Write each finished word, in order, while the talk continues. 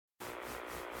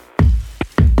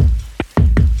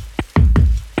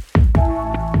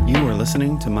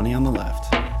listening to Money on the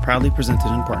Left, proudly presented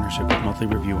in partnership with Monthly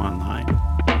Review Online.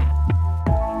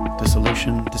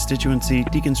 Dissolution, destituency,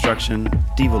 deconstruction,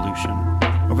 devolution.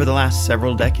 Over the last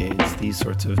several decades, these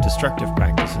sorts of destructive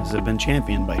practices have been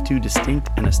championed by two distinct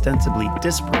and ostensibly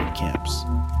disparate camps.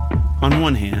 On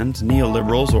one hand,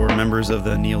 neoliberals or members of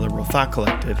the neoliberal thought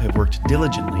collective have worked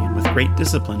diligently and with great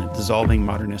discipline at dissolving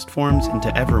modernist forms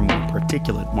into ever more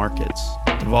particulate markets,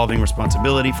 devolving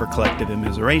responsibility for collective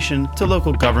immiseration to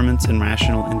local governments and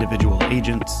rational individual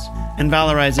agents, and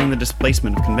valorizing the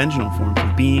displacement of conventional forms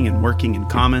of being and working in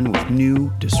common with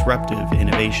new, disruptive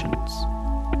innovations.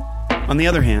 On the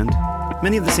other hand,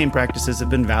 many of the same practices have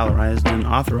been valorized and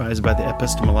authorized by the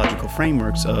epistemological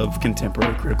frameworks of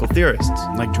contemporary critical theorists,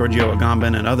 like Giorgio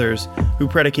Agamben and others, who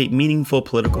predicate meaningful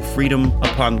political freedom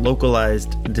upon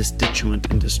localized,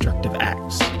 destituent, and destructive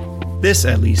acts. This,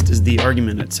 at least, is the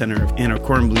argument at center of Anna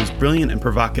Kornbluh's brilliant and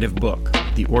provocative book,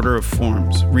 The Order of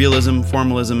Forms, Realism,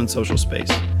 Formalism, and Social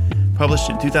Space, published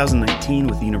in 2019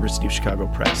 with the University of Chicago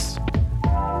Press.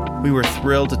 We were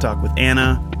thrilled to talk with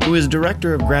Anna, who is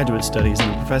Director of Graduate Studies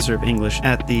and a Professor of English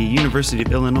at the University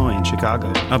of Illinois in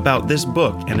Chicago, about this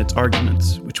book and its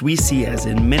arguments, which we see as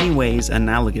in many ways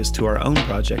analogous to our own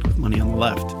project with Money on the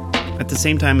Left. At the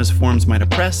same time as forms might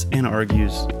oppress, Anna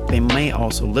argues, they may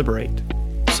also liberate.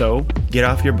 So, get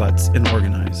off your butts and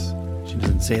organize. She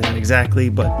doesn't say that exactly,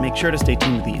 but make sure to stay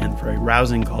tuned to the end for a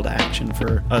rousing call to action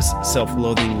for us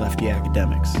self-loathing lefty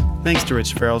academics. Thanks to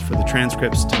Rich Farrell for the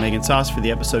transcripts, to Megan Sauce for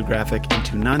the episode graphic, and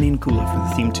to Nanin Kula for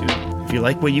the theme tune. If you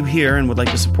like what you hear and would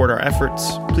like to support our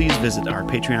efforts, please visit our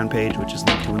Patreon page, which is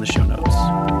linked to in the show notes.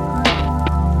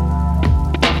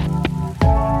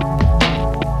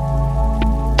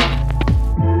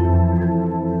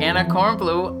 Anna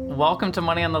Kornbluh, welcome to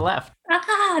Money on the Left.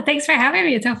 Thanks for having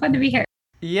me. It's so fun to be here.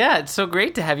 Yeah, it's so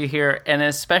great to have you here, and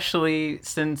especially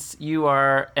since you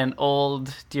are an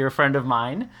old dear friend of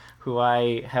mine who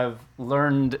I have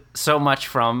learned so much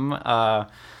from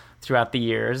throughout the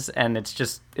years, and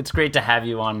it's great to have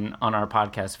you on our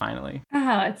podcast finally.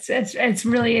 Oh, it's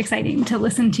really exciting to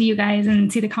listen to you guys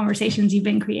and see the conversations you've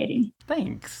been creating.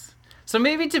 Thanks. So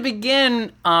maybe to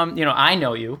begin, I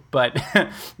know you, but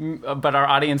but our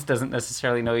audience doesn't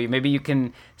necessarily know you. Maybe you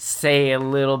can say a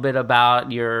little bit about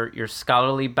your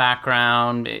scholarly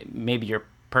background, maybe your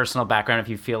personal background, if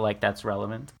you feel like that's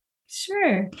relevant.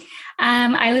 Sure.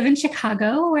 I live in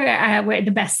Chicago, where we're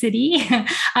the best city,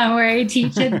 where I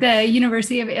teach at the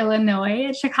University of Illinois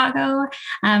at Chicago.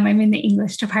 I'm in the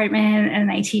English department,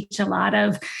 and I teach a lot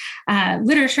of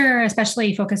literature,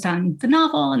 especially focused on the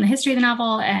novel and the history of the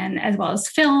novel, and as well as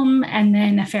film, and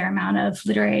then a fair amount of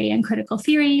literary and critical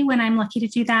theory when I'm lucky to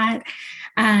do that.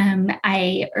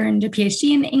 I earned a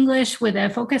PhD in English with a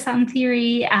focus on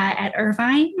theory at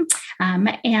Irvine.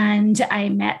 And I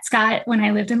met Scott when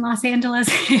I lived in Los Angeles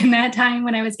in that time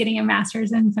when I was getting a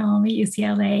master's in film at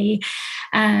UCLA.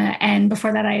 And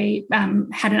before that, I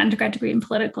had an undergrad degree in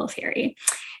political theory.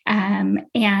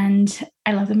 And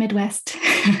I love the Midwest.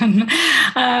 And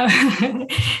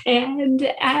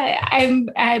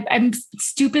I'm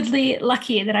stupidly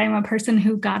lucky that I'm a person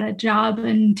who got a job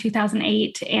in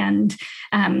 2008 and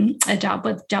a job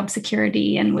with job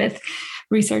security and with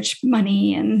research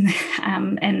money. And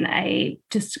I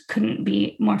just couldn't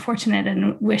be more fortunate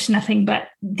and wish nothing but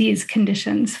these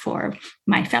conditions for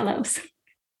my fellows.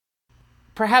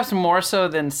 Perhaps more so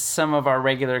than some of our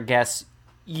regular guests,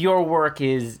 your work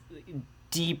is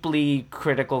deeply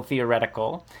critical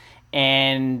theoretical,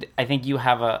 and I think you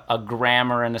have a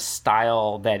grammar and a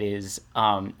style that is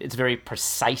it's very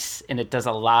precise, and it does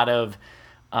a lot of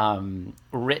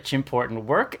rich, important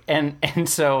work, and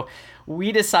so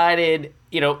we decided,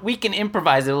 we can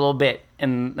improvise a little bit,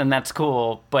 and that's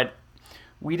cool, but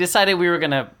we decided we were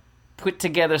going to put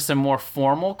together some more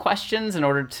formal questions in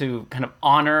order to kind of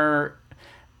honor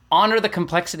the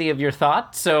complexity of your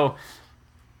thought. So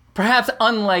perhaps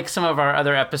unlike some of our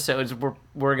other episodes,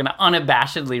 we're going to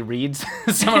unabashedly read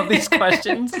some of these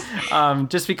questions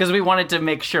just because we wanted to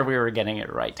make sure we were getting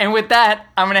it right. And with that,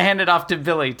 I'm going to hand it off to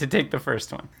Billy to take the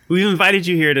first one. We've invited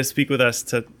you here to speak with us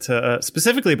to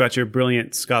specifically about your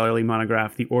brilliant scholarly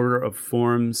monograph, The Order of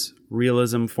Forms,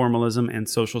 Realism, Formalism, and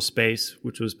Social Space,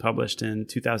 which was published in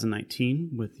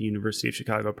 2019 with the University of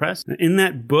Chicago Press. In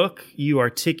that book, you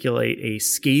articulate a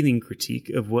scathing critique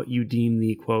of what you deem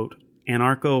the, quote,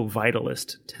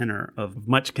 anarcho-vitalist tenor of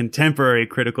much contemporary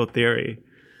critical theory.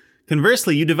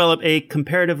 Conversely, you develop a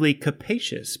comparatively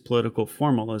capacious political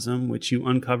formalism, which you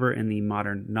uncover in the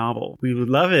modern novel. We would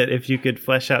love it if you could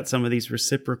flesh out some of these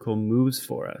reciprocal moves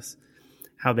for us,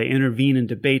 how they intervene in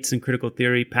debates in critical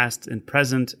theory, past and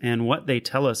present, and what they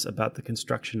tell us about the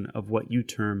construction of what you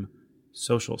term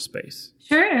social space?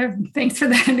 Sure. Thanks for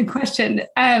that question.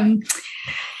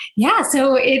 Yeah,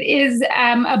 so it is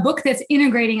a book that's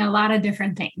integrating a lot of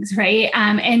different things, right?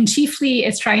 And chiefly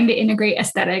it's trying to integrate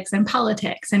aesthetics and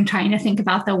politics and trying to think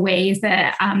about the ways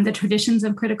that the traditions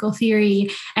of critical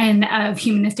theory and of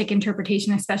humanistic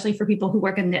interpretation, especially for people who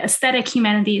work in the aesthetic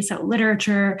humanities, so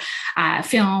literature,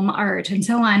 film, art, and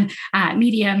so on,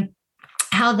 media,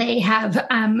 how they have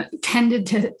tended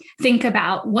to think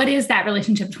about what is that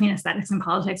relationship between aesthetics and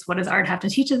politics? What does art have to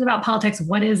teach us about politics?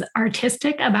 What is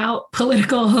artistic about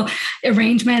political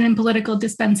arrangement and political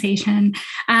dispensation?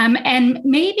 And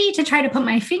maybe to try to put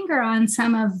my finger on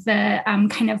some of the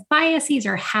kind of biases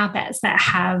or habits that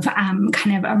have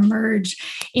kind of emerged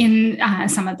in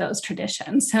some of those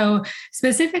traditions. So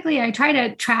specifically, I try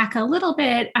to track a little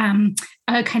bit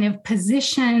a kind of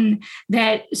position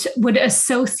that would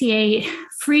associate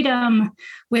freedom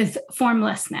with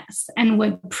formlessness and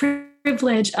would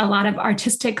privilege a lot of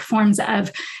artistic forms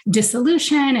of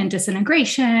dissolution and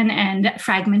disintegration and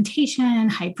fragmentation,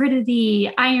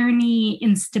 hybridity, irony,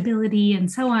 instability,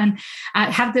 and so on,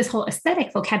 have this whole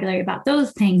aesthetic vocabulary about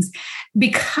those things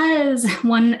because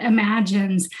one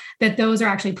imagines that those are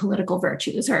actually political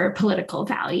virtues or political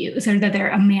values or that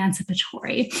they're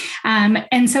emancipatory.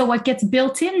 And so what gets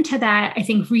built into that, I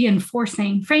think,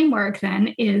 reinforcing framework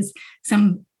then is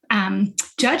some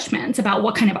judgments about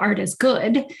what kind of art is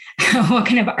good, what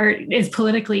kind of art is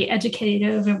politically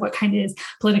educative, and what kind is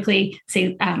politically,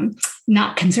 say,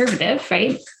 not conservative,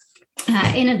 right?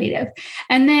 Innovative.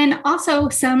 And then also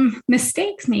some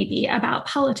mistakes maybe about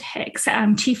politics,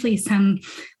 chiefly some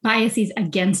biases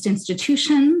against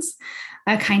institutions,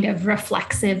 a kind of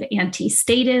reflexive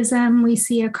anti-statism we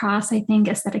see across, I think,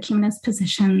 aesthetic humanist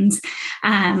positions,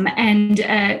 and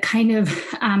a kind of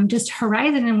just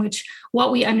horizon in which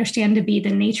what we understand to be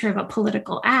the nature of a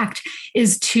political act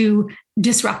is to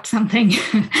disrupt something,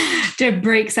 to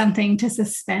break something, to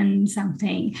suspend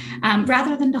something,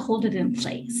 rather than to hold it in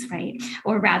place, right?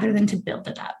 Or rather than to build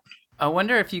it up. I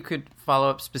wonder if you could follow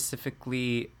up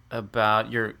specifically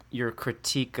about your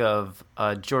critique of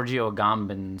Giorgio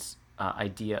Agamben's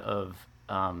idea of,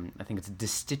 I think it's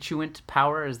destituent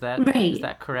power. Is that right? Is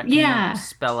that correct? Yeah. Can you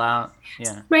spell out.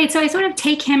 Yeah. Right. So I sort of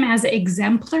take him as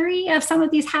exemplary of some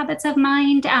of these habits of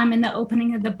mind in the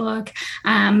opening of the book,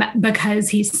 because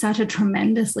he's such a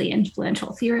tremendously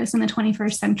influential theorist in the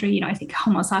 21st century. You know, I think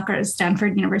Homo Sacra is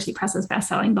Stanford University Press's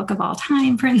best-selling book of all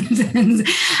time, for instance,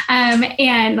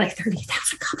 and like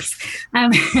 30,000 copies.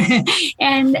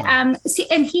 And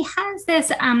he has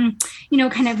this,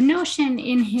 kind of notion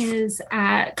in his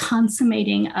consummating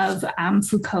of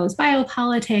Foucault's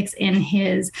biopolitics, in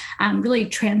his really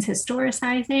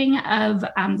transhistoricizing of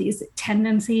these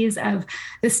tendencies of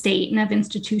the state and of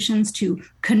institutions to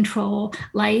control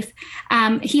life.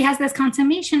 He has this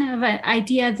consummation of an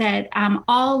idea that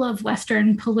all of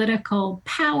Western political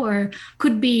power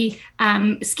could be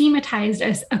schematized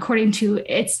as according to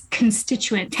its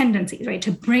constituent tendencies, right?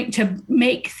 To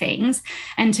make things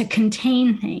and to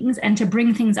contain things and to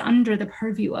bring things under the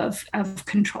purview of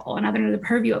control and under the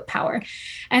purview of power.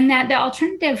 And that the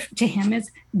alternative to him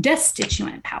is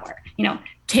destituent power,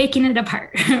 taking it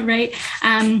apart, right?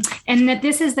 And that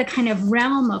this is the kind of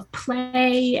realm of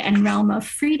play and realm of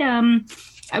freedom,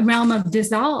 a realm of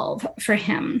dissolve for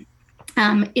him.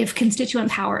 If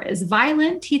constituent power is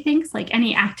violent, he thinks, like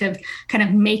any act of kind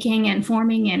of making and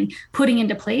forming and putting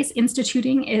into place,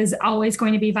 instituting is always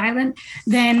going to be violent,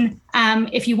 then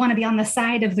if you want to be on the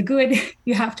side of the good,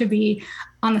 you have to be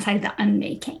on the side of the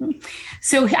unmaking.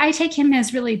 So I take him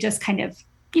as really just kind of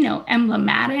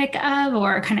emblematic of,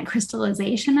 or kind of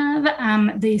crystallization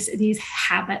of these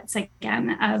habits,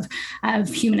 again, of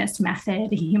humanist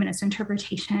method, humanist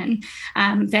interpretation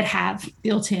that have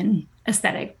built-in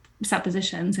aesthetic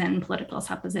suppositions and political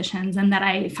suppositions, and that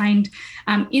I find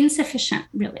insufficient,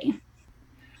 really.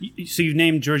 So you've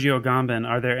named Giorgio Agamben.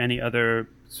 Are there any other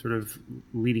sort of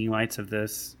leading lights of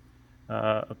this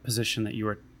a position that you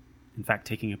are, in fact,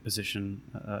 taking a position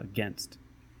against?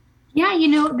 Yeah,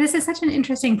 this is such an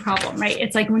interesting problem, right?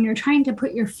 It's like when you're trying to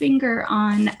put your finger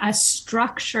on a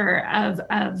structure of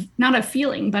not a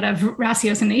feeling, but of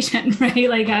ratiocination, right?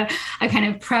 Like a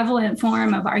kind of prevalent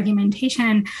form of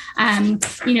argumentation, and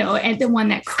the one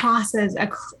that crosses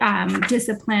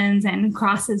disciplines and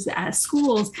crosses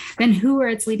schools, then who are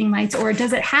its leading lights, or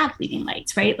does it have leading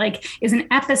lights, right? Like, is an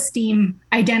episteme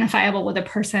identifiable with a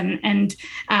person? And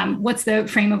what's the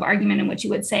frame of argument in which you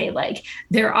would say, like,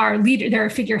 there are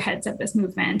figureheads of this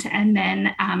movement, and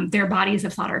then their bodies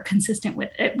of thought are consistent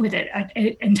with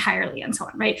it entirely, and so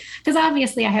on, right? Because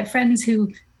obviously I have friends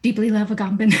who deeply love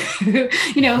Agamben,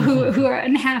 who are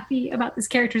unhappy about this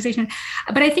characterization.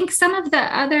 But I think some of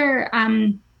the other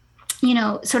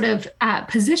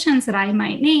positions that I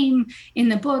might name in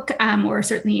the book, or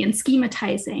certainly in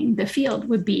schematizing the field,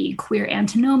 would be queer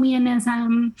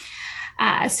antinomianism,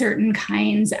 certain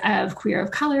kinds of queer of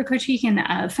color critique and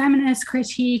of feminist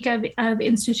critique of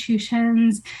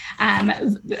institutions,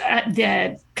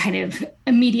 the kind of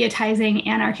immediatizing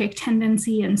anarchic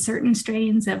tendency in certain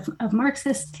strains of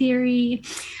Marxist theory,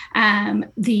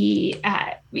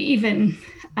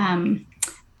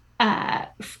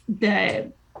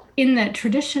 in the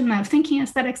tradition of thinking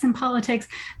aesthetics and politics,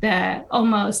 the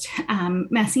almost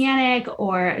messianic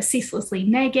or ceaselessly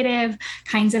negative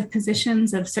kinds of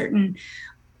positions of certain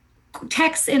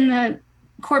texts in the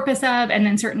corpus of, and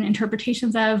then certain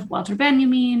interpretations of Walter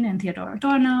Benjamin and Theodor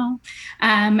Adorno.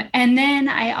 And then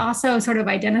I also sort of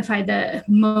identified the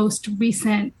most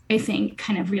recent, I think,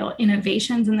 kind of real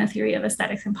innovations in the theory of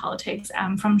aesthetics and politics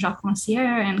from Jacques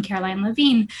Rancière and Caroline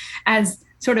Levine as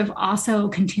sort of also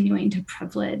continuing to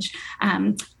privilege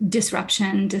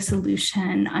disruption,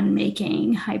 dissolution,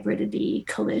 unmaking, hybridity,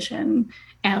 collision,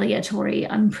 aleatory,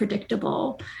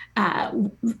 unpredictable,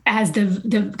 as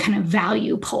the kind of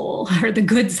value pole or the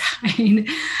good side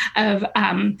of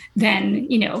then,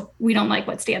 we don't like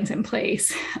what stands in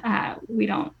place. We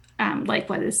don't like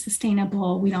what is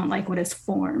sustainable. We don't like what is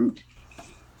formed.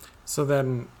 So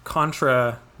then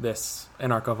contra this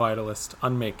anarcho-vitalist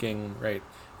unmaking, right?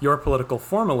 Your political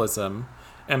formalism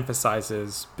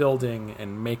emphasizes building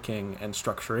and making and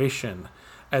structuration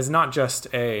as not just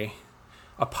a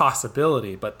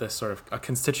possibility, but this sort of a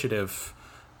constitutive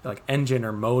like engine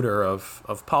or motor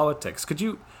of politics. Could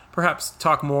you perhaps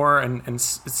talk more and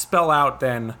spell out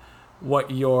then what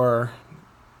your,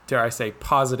 dare I say,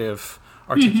 positive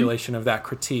articulation of that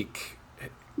critique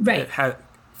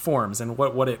forms and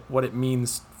what it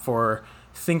means for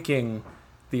thinking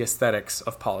the aesthetics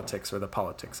of politics or the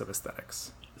politics of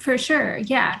aesthetics? For sure.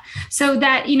 Yeah. So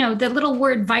that, the little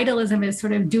word vitalism is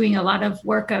sort of doing a lot of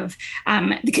work of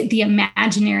the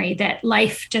imaginary that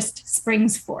life just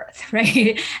springs forth,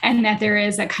 right? And that there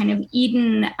is a kind of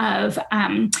Eden of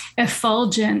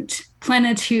effulgent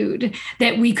plenitude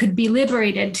that we could be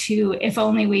liberated to if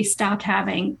only we stopped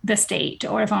having the state,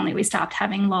 or if only we stopped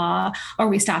having law, or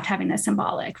we stopped having the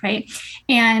symbolic, right?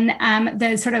 And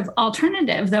the sort of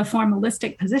alternative, the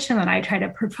formalistic position that I try to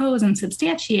propose and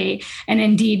substantiate, and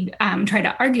indeed try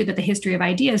to argue that the history of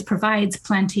ideas provides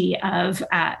plenty of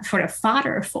sort of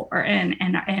fodder for and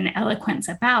eloquence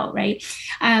about, right,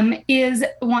 is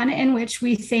one in which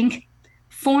we think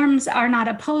forms are not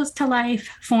opposed to life.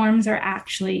 Forms are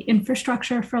actually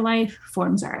infrastructure for life.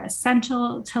 Forms are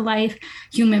essential to life.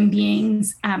 Human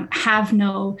beings have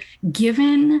no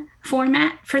given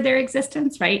format for their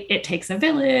existence, right? It takes a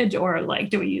village, or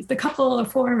like, do we use the couple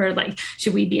form, or like,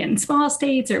 should we be in small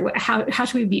states, or how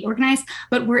should we be organized?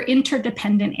 But we're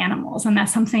interdependent animals, and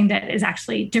that's something that is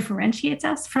actually differentiates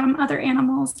us from other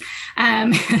animals,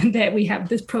 that we have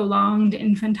this prolonged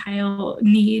infantile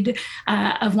need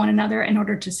of one another in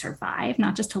order to survive,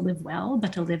 not just to live well,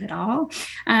 but to live at all.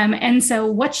 And so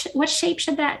what shape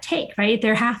should that take, right?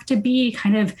 There have to be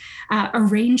kind of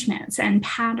arrangements and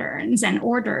patterns and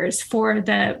orders for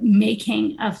the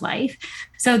making of life.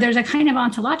 So there's a kind of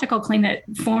ontological claim that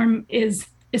form is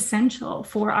essential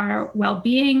for our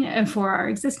well-being and for our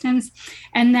existence,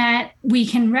 and that we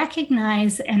can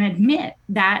recognize and admit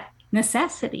that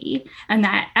necessity and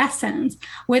that essence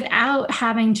without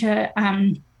having to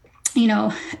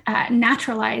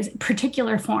naturalize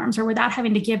particular forms, or without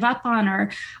having to give up on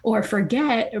or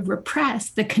forget or repress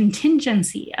the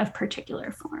contingency of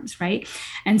particular forms, right?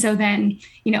 And so then,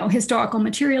 historical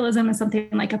materialism is something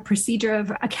like a procedure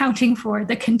of accounting for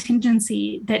the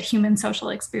contingency that human social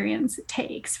experience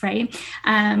takes, right?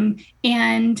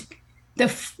 And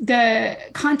the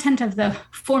content of the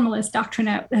formalist doctrine,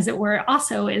 as it were,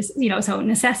 also is, so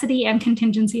necessity and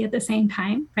contingency at the same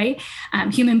time, right?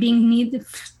 Human being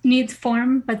needs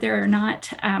form, but there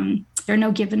are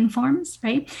no given forms,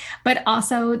 right? But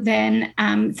also then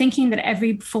thinking that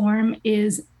every form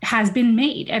has been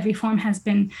made, every form has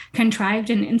been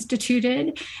contrived and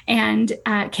instituted and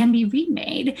can be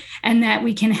remade, and that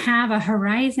we can have a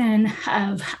horizon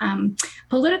of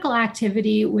political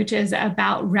activity which is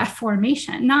about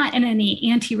reformation, not in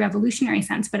any anti-revolutionary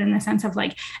sense, but in the sense of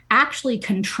like actually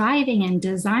contriving and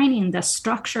designing the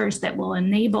structures that will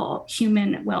enable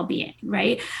human well-being,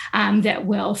 right? That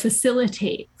will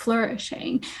facilitate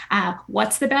flourishing.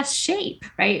 What's the best shape,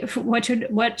 right? What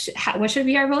should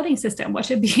be our voting system? What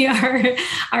should be be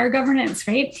our governance,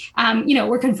 right?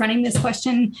 We're confronting this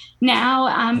question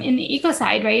now in the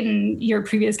ecocide, right? And your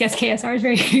previous guest, KSR, is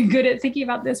very good at thinking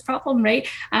about this problem, right?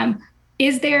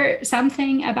 Is there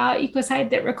something about ecocide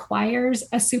that requires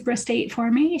a suprastate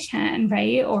formation,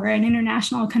 right? Or an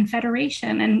international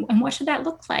confederation? And what should that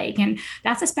look like? And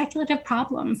that's a speculative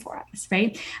problem for us,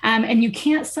 right? And you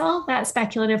can't solve that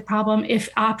speculative problem if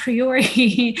a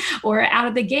priori or out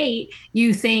of the gate,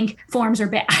 you think forms are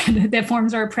bad, that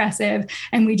forms are oppressive,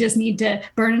 and we just need to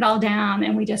burn it all down,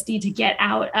 and we just need to get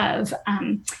out of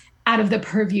the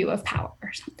purview of power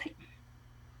or something.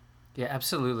 Yeah,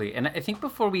 absolutely. And I think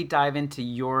before we dive into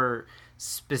your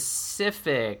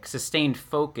specific sustained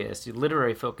focus, your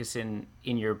literary focus in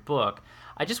your book,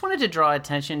 I just wanted to draw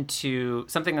attention to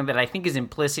something that I think is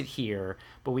implicit here,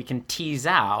 but we can tease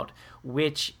out,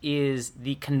 which is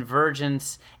the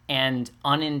convergence and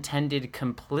unintended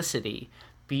complicity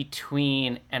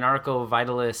between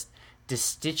anarcho-vitalist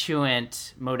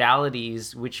destituent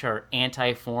modalities, which are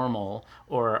anti-formal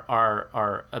or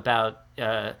are about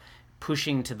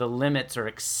pushing to the limits or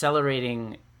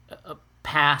accelerating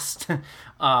past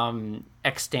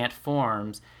extant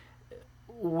forms,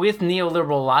 with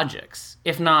neoliberal logics,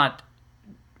 if not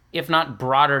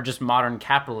broader, just modern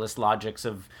capitalist logics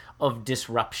of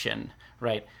disruption,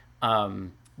 right?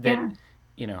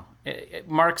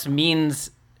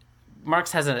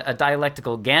 Marx has a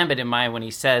dialectical gambit in mind when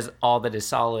he says all that is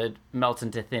solid melts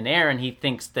into thin air, and he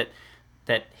thinks that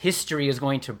history is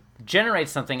going to generate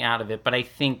something out of it. But I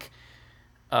think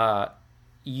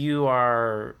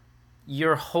you're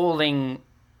holding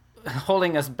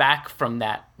us back from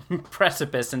that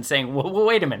precipice and saying, well,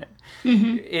 wait a minute.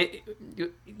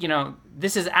 Mm-hmm.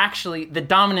 This is actually the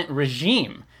dominant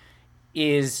regime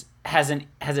has a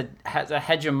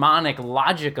hegemonic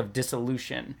logic of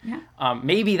dissolution. Yeah.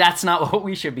 Maybe that's not what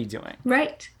we should be doing.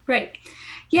 Right.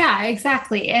 Yeah,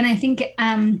 exactly. And I think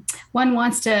one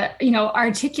wants to,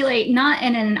 articulate not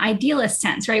in an idealist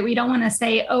sense, right? We don't want to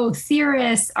say,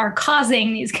 theorists are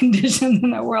causing these conditions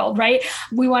in the world, right?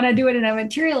 We want to do it in a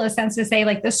materialist sense to say,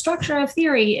 like, the structure of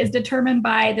theory is determined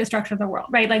by the structure of the world,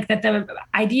 right? Like that the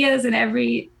ideas in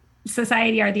every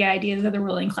society are the ideas of the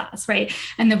ruling class, right?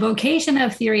 And the vocation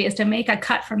of theory is to make a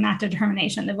cut from that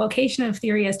determination. The vocation of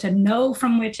theory is to know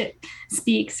from which it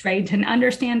speaks, right? To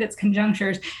understand its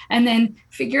conjunctures and then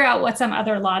figure out what some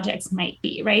other logics might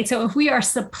be, right? So if we are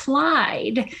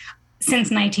supplied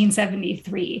since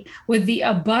 1973 with the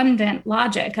abundant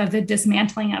logic of the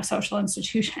dismantling of social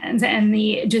institutions and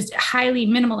the just highly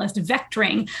minimalist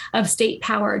vectoring of state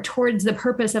power towards the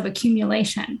purpose of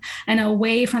accumulation and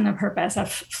away from the purpose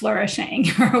of flourishing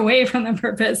or away from the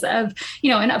purpose of,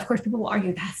 and of course people will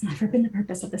argue that's never been the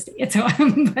purpose of the state. So, but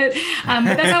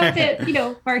that's how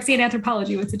the, Marxian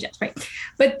anthropology would suggest, right?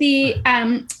 But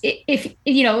if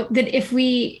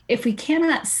we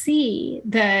cannot see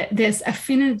this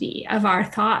affinity of our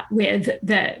thought with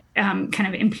the kind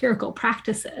of empirical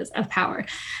practices of power,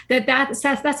 that's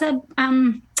a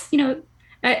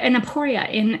an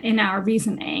aporia in our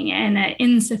reasoning and an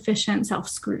insufficient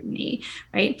self-scrutiny,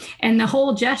 right? And the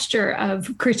whole gesture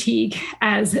of critique,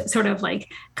 as sort of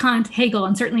like Kant, Hegel,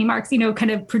 and certainly Marx,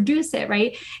 kind of produce it,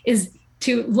 right, is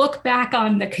to look back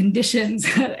on the conditions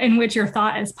in which your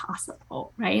thought is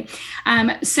possible, right?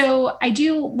 So I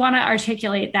do want to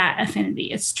articulate that affinity.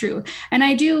 It's true. And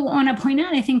I do want to point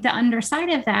out, I think the underside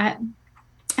of that,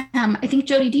 I think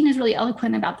Jodi Dean is really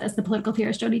eloquent about this, the political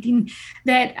theorist Jodi Dean,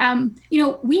 that,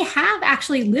 we have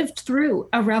actually lived through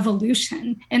a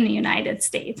revolution in the United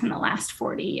States in the last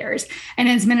 40 years. And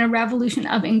it's been a revolution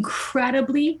of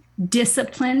incredibly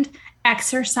disciplined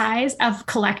exercise of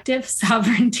collective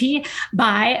sovereignty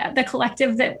by the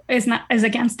collective that is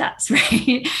against us,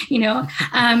 right?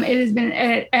 It has been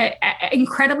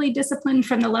incredibly disciplined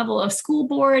from the level of school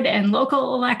board and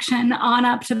local election on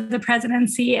up to the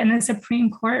presidency and the Supreme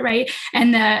Court, right?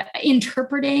 And the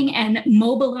interpreting and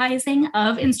mobilizing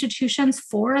of institutions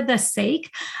for the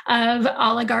sake of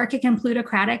oligarchic and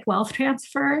plutocratic wealth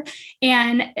transfer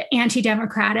and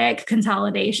anti-democratic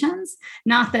consolidations,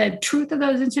 not the truth of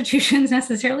those institutions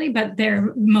necessarily, but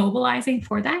they're mobilizing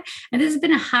for that. And this has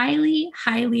been a highly,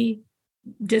 highly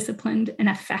disciplined and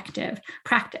effective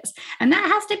practice. And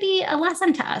that has to be a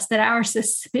lesson to us, that our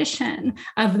suspicion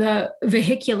of the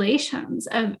vehiculations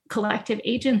of collective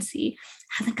agency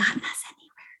hasn't gotten us anywhere.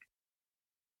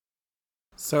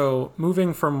 So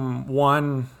moving from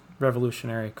one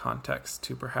revolutionary context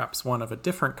to perhaps one of a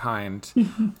different kind,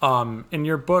 in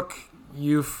your book,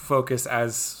 you focus,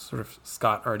 as sort of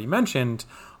Scott already mentioned,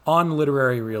 on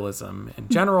literary realism in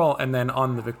general, and then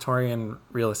on the Victorian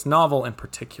realist novel in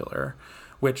particular,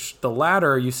 which the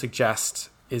latter you suggest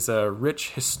is a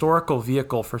rich historical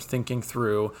vehicle for thinking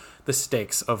through the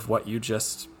stakes of what you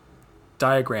just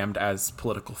diagrammed as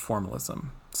political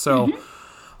formalism. So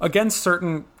against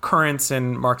certain currents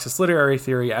in Marxist literary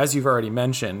theory, as you've already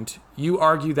mentioned, you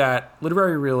argue that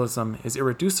literary realism is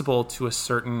irreducible to a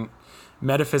certain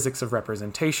metaphysics of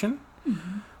representation,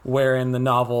 wherein the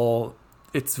novel,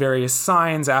 its various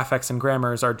signs, affects, and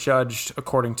grammars are judged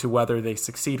according to whether they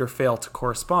succeed or fail to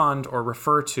correspond or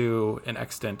refer to an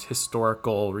extant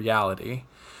historical reality.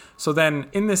 So then,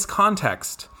 in this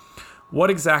context, what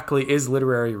exactly is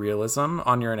literary realism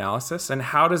on your analysis, and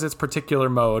how does its particular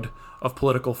mode of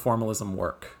political formalism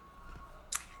work?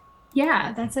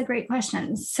 Yeah, that's a great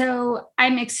question. So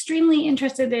I'm extremely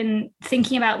interested in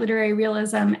thinking about literary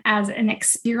realism as an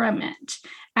experiment,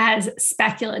 as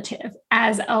speculative,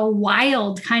 as a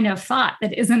wild kind of thought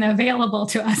that isn't available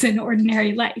to us in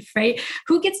ordinary life, right?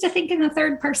 Who gets to think in the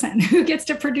third person? Who gets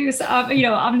to produce,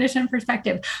 omniscient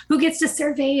perspective? Who gets to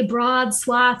survey broad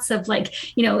swaths of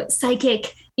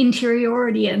psychic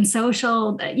interiority and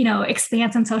social,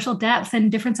 expanse and social depth and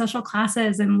different social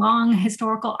classes and long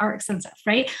historical arcs and stuff,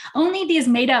 right? Only these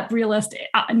made up realist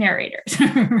narrators,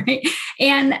 right?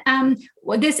 And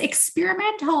this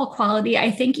experimental quality, I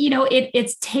think,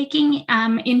 it's taking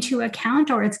into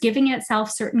account, or it's giving itself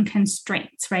certain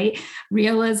constraints, right?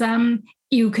 Realism,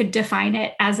 you could define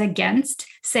it as against,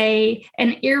 say,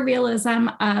 an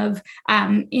irrealism of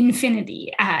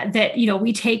infinity, that,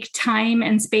 we take time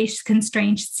and space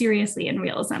constraints seriously in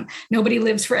realism. Nobody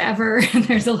lives forever.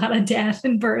 There's a lot of death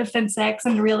and birth and sex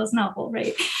in the realist novel,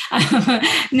 right?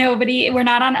 We're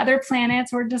not on other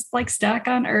planets. We're just stuck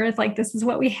on Earth. This is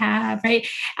what we have, right?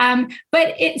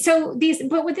 But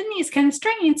within these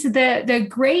constraints, the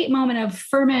great moment of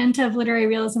ferment of literary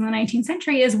realism in the 19th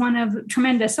century is one of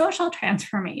tremendous social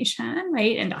transformation,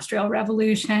 right? Industrial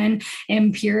revolution,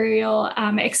 imperial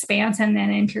expanse, and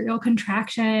then imperial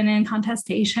contraction and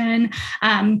contestation,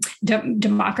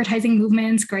 democratizing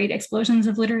movements, great explosions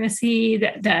of literacy,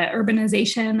 the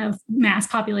urbanization of mass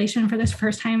population for the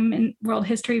first time in world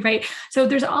history, right? So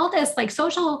there's all this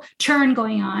social churn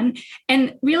going on,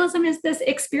 and realism is this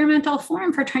experimental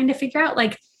form for trying to figure out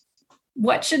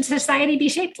what should society be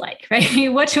shaped like,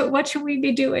 right? What should we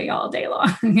be doing all day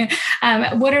long? Given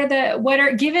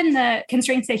the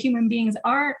constraints that human beings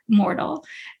are mortal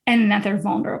and that they're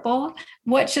vulnerable,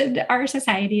 what should our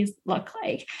societies look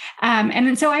like?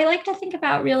 And so I like to think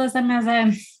about realism as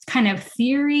a kind of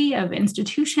theory of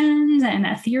institutions and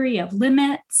a theory of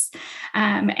limits,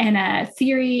 and a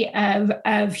theory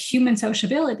of human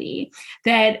sociability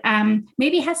that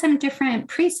maybe has some different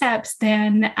precepts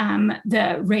than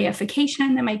the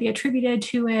reification that might be attributed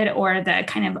to it, or the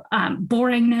kind of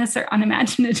boringness or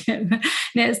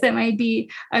unimaginativeness that might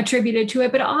be attributed to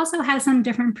it, but also has some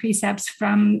different precepts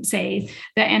from, say,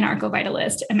 the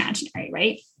anarcho-vitalist imaginary,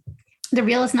 right? The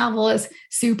realist novel is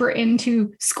super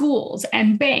into schools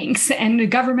and banks and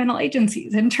governmental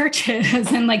agencies and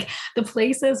churches and the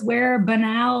places where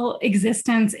banal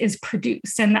existence is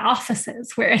produced and the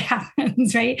offices where it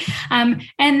happens, right?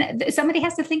 And somebody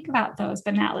has to think about those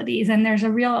banalities, and there's a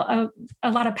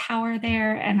lot of power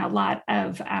there and a lot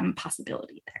of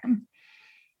possibility there.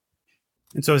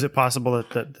 And so is it possible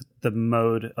that the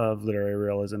mode of literary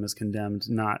realism is condemned,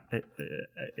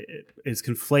 is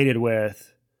conflated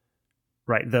with,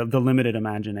 right, the limited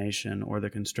imagination or the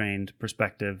constrained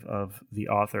perspective of the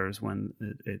authors when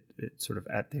it's sort of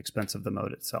at the expense of the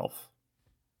mode itself?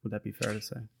 Would that be fair to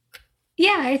say?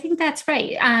 Yeah, I think that's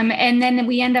right. And then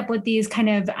we end up with these kind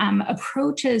of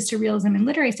approaches to realism in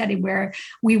literary study where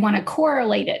we want to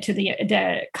correlate it to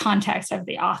the context of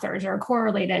the authors, or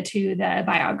correlate it to the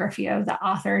biography of the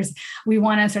authors. We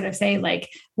want to sort of say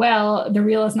well, the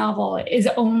realist novel is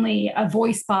only a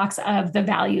voice box of the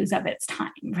values of its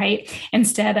time, right?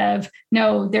 Instead of,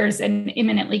 no, there's an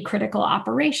imminently critical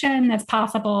operation that's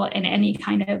possible in any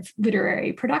kind of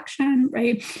literary production,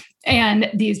 right? And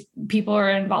these people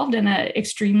are involved in an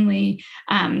extremely,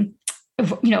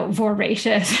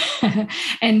 voracious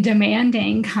and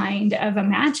demanding kind of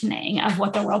imagining of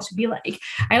what the world should be like.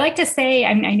 I like to say,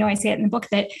 I know I say it in the book,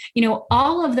 that,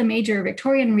 all of the major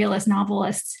Victorian realist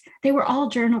novelists, they were all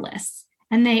journalists.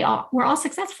 And they were all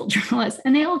successful journalists,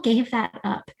 and they all gave that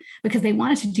up because they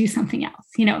wanted to do something else.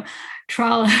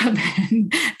 Trollope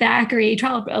and Thackeray,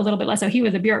 Trollope a little bit less so, he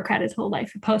was a bureaucrat his whole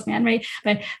life, a postman, right?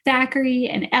 But Thackeray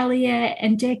and Eliot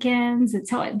and Dickens, and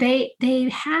so they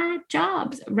had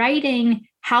jobs writing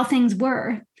how things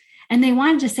were, and they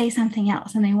wanted to say something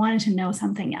else, and they wanted to know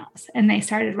something else, and they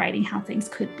started writing how things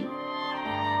could be.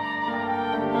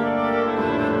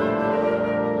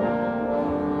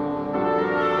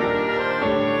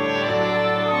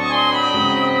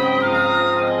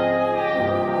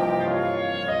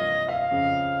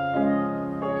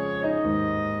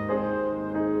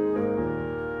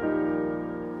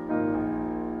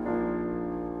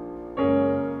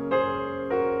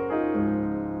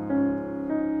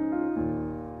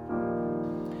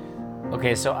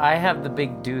 Okay, so I have the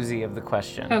big doozy of the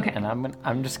question. Okay. And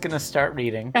I'm just going to start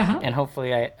reading, and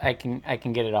hopefully I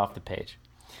can get it off the page.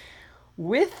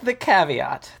 With the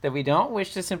caveat that we don't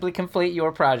wish to simply conflate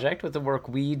your project with the work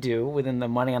we do within the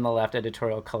Money on the Left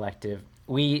editorial collective,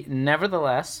 we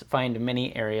nevertheless find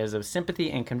many areas of sympathy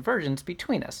and convergence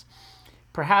between us.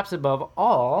 Perhaps above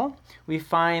all, we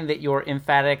find that your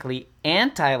emphatically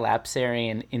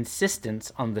anti-lapsarian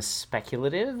insistence on the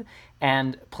speculative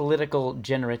and political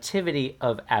generativity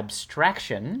of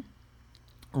abstraction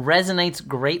resonates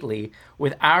greatly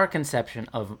with our conception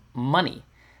of money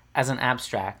as an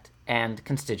abstract and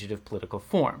constitutive political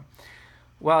form.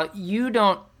 While you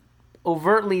don't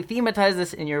overtly thematize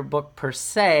this in your book per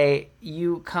se,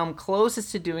 you come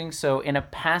closest to doing so in a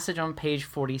passage on page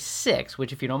 46,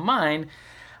 which, if you don't mind,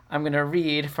 I'm going to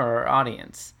read for our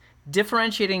audience.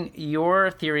 Differentiating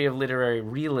your theory of literary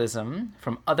realism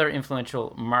from other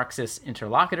influential Marxist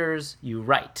interlocutors, you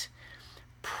write,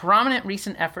 prominent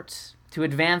recent efforts to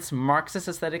advance Marxist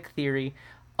aesthetic theory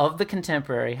of the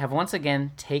contemporary have once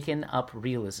again taken up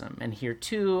realism. And here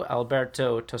too,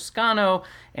 Alberto Toscano,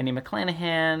 Andy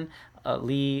McClanahan,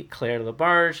 Lee Claire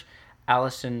Labarge,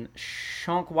 Alison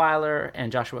Schonkweiler,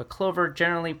 and Joshua Clover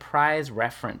generally prize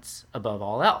reference above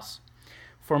all else.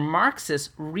 For Marxists,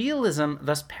 realism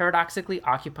thus paradoxically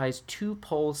occupies two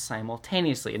poles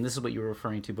simultaneously, and this is what you were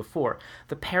referring to before.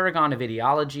 The paragon of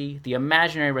ideology, the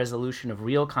imaginary resolution of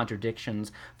real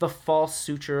contradictions, the false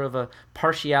suture of a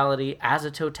partiality as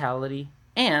a totality,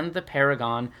 and the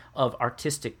paragon of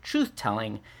artistic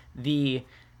truth-telling, the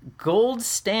gold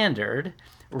standard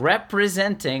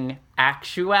representing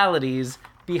actualities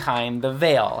behind the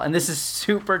veil. And this is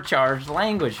supercharged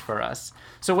language for us.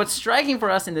 So what's striking for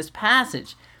us in this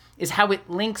passage is how it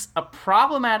links a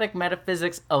problematic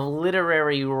metaphysics of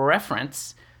literary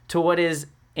reference to what is,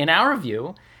 in our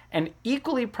view, an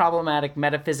equally problematic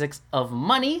metaphysics of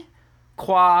money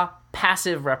qua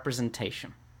passive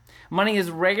representation. Money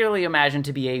is regularly imagined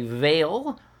to be a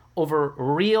veil over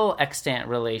real extant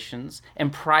relations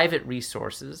and private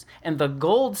resources, and the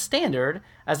gold standard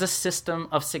as a system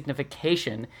of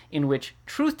signification in which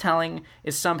truth-telling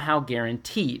is somehow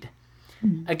guaranteed.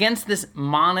 Against this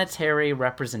monetary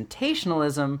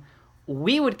representationalism,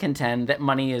 we would contend that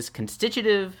money is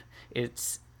constitutive,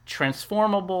 it's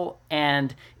transformable,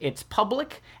 and it's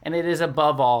public, and it is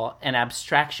above all an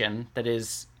abstraction that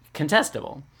is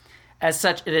contestable. As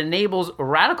such, it enables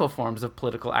radical forms of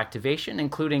political activation,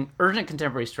 including urgent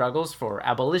contemporary struggles for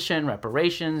abolition,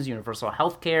 reparations, universal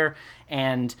health care,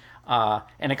 and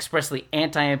an expressly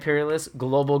anti-imperialist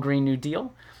global Green New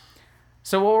Deal.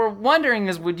 So what we're wondering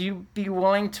is, would you be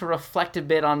willing to reflect a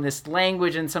bit on this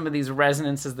language and some of these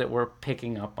resonances that we're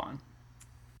picking up on?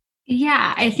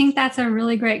 Yeah, I think that's a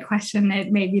really great question.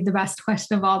 It may be the best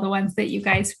question of all the ones that you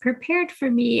guys prepared for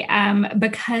me,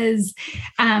 because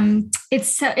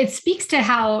it speaks to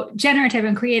how generative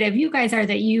and creative you guys are,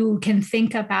 that you can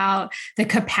think about the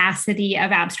capacity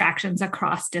of abstractions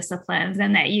across disciplines,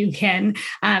 and that you can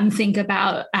think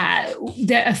about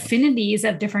the affinities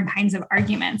of different kinds of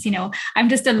arguments. You know, I'm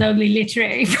just a lonely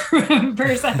literary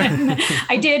person.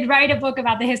 I did write a book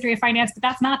about the history of finance, but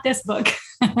that's not this book.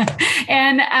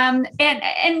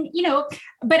 And you know,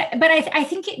 but I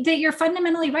think that you're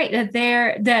fundamentally right,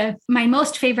 that my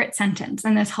most favorite sentence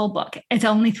in this whole book, it's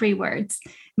only 3 words.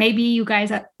 Maybe you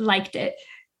guys liked it.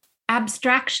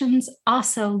 Abstractions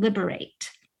also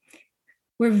liberate.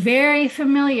 We're very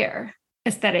familiar,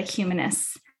 aesthetic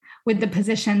humanists, with the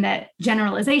position that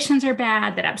generalizations are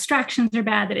bad, that abstractions are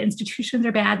bad, that institutions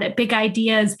are bad, that big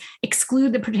ideas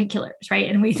exclude the particulars, right?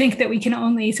 And we think that we can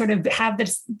only sort of have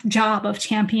this job of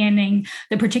championing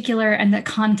the particular and the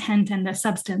content and the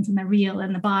substance and the real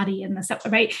and the body and the stuff,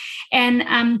 right?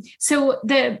 And so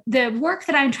the work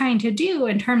that I'm trying to do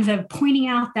in terms of pointing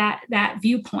out that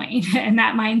viewpoint and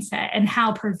that mindset and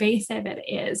how pervasive it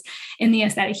is in the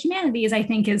aesthetic humanities, I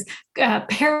think is a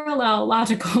parallel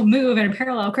logical move and a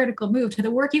parallel critical move to the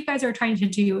work you guys are trying to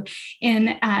do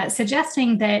in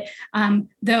suggesting that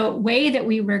the way that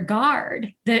we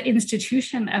regard the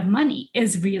institution of money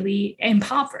is really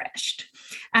impoverished.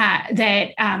 That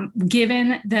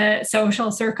given the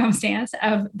social circumstance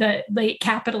of the late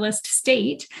capitalist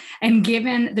state, and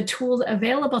given the tools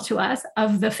available to us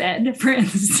of the Fed, for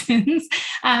instance,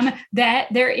 that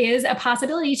there is a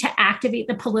possibility to activate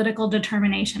the political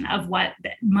determination of what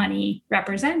money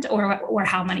represents or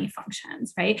how money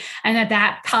functions, right? And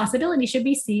that possibility should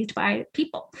be seized by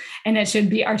people, and it should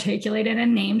be articulated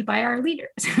and named by our leaders,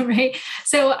 right?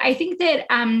 So I think that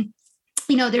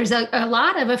there's a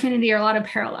lot of affinity or a lot of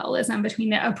parallelism between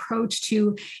the approach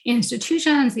to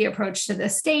institutions, the approach to the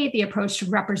state, the approach to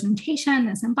representation,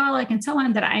 the symbolic, and so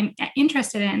on that I'm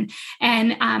interested in,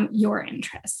 and your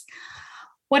interests.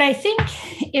 What I think,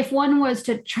 if one was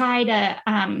to try to,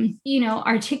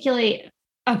 articulate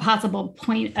a possible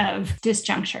point of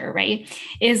disjuncture, right,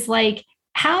 is like,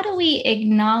 how do we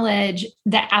acknowledge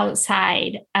the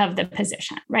outside of the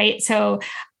position, right? So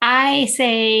I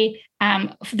say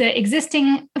the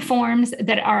existing forms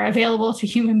that are available to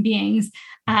human beings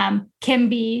can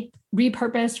be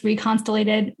repurposed,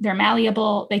 reconstellated, they're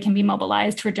malleable, they can be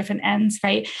mobilized for different ends,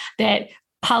 right? That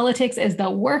politics is the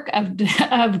work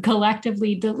of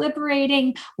collectively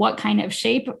deliberating what kind of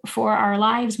shape for our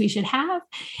lives we should have.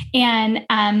 And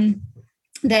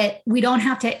that we don't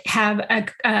have to have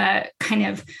a kind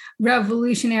of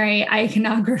revolutionary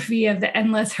iconography of the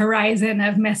endless horizon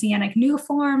of messianic new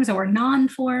forms or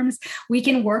non-forms. We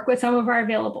can work with some of our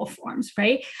available forms,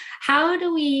 right? How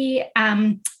do we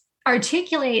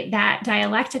articulate that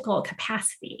dialectical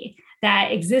capacity,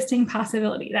 that existing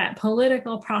possibility, that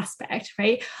political prospect,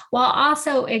 right? While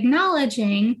also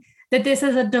acknowledging that this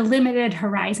is a delimited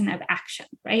horizon of action,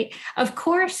 right? Of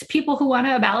course, people who want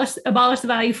to abolish the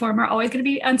value form are always going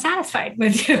to be unsatisfied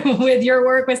with your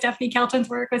work, with Stephanie Kelton's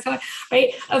work, with so on,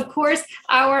 right? Of course,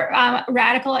 our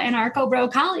radical anarcho-bro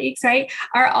colleagues, right,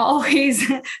 are always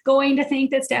going to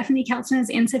think that Stephanie Kelton is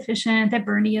insufficient, that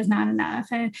Bernie is not enough,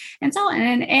 and so on.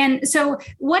 And so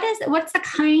what's the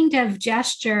kind of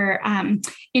gesture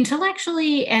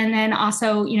intellectually and then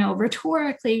also,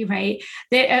 rhetorically, right,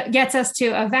 that gets us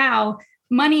to avow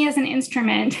money as an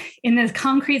instrument in this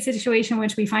concrete situation in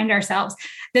which we find ourselves,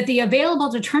 that the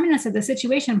available determinants of the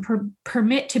situation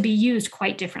permit to be used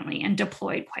quite differently and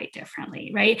deployed quite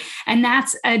differently, right? And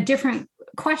that's a different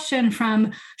question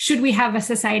from, should we have a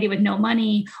society with no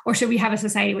money or should we have a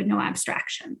society with no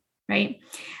abstraction, right?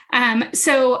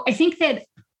 So I think that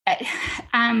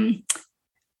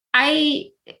I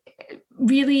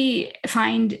really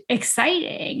find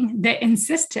exciting the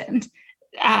insistence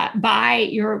by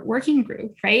your working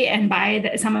group, right? And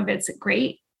by some of its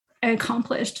great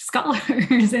accomplished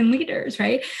scholars and leaders,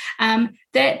 right?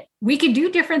 That we could do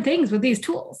different things with these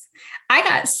tools. I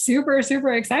got super,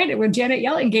 super excited when Janet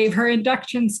Yellen gave her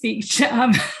induction speech.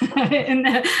 And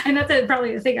that's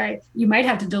probably the thing you might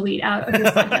have to delete out of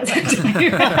this podcast.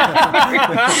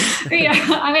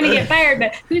 I'm going to get fired,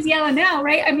 but who's yelling now,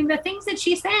 right? I mean, the things that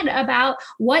she said about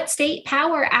what state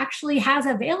power actually has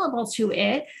available to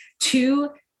it to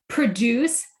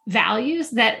produce values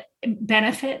that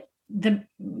benefit the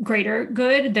greater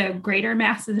good, the greater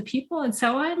mass of the people, and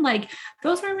so on. Like,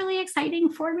 those were really exciting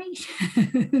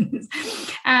formations.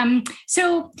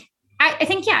 So I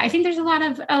think there's a lot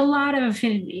of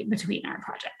affinity between our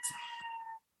projects.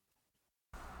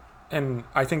 And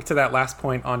I think to that last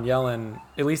point on Yellen,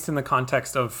 at least in the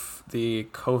context of the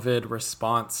COVID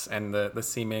response and the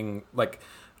seeming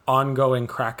ongoing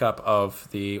crack up of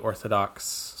the orthodox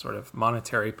sort of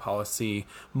monetary policy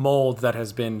mold that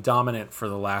has been dominant for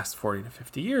the last 40 to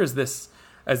 50 years, this,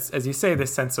 as you say,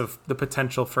 this sense of the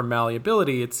potential for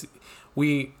malleability, it's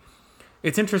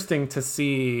interesting to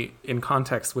see in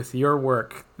context with your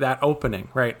work that opening,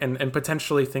 right? And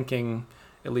potentially thinking,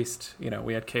 at least,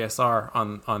 we had KSR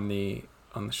on the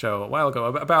show a while ago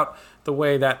about the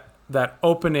way that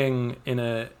opening in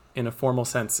a formal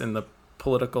sense in the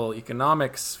political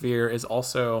economic sphere is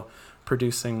also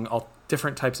producing all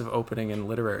different types of opening in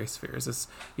literary spheres.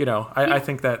 I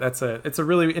think that it's a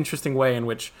really interesting way in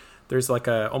which there's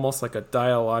almost like a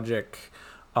dialogic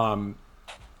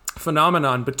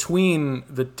phenomenon between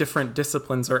the different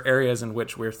disciplines or areas in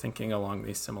which we're thinking along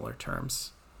these similar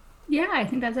terms. Yeah, I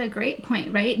think that's a great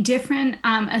point, right? Different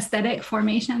aesthetic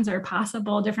formations are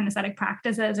possible, different aesthetic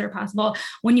practices are possible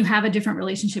when you have a different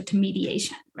relationship to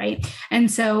mediation, right? And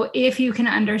so if you can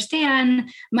understand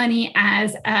money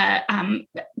as a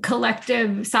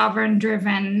collective,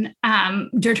 sovereign-driven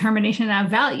determination of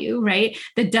value, right,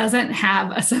 that doesn't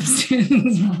have a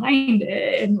substance behind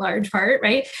it in large part,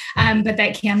 right, but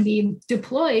that can be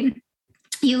deployed,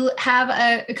 you have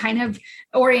a kind of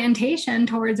orientation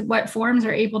towards what forms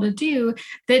are able to do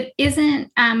that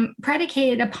isn't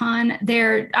predicated upon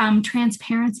their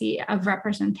transparency of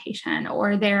representation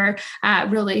or their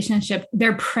relationship,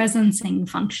 their presencing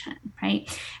function, right?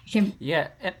 Yeah,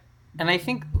 and I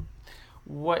think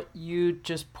what you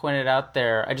just pointed out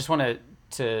there, I just wanted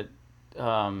to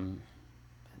not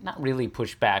really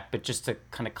push back, but just to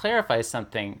kind of clarify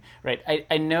something, right?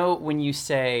 I know when you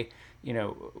say,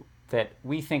 that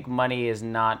we think money is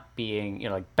not being,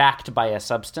 backed by a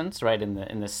substance, right? In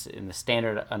the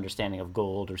standard understanding of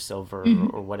gold or silver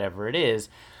or whatever it is.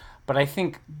 But But I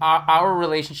think our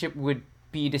relationship would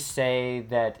be to say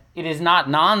that it is not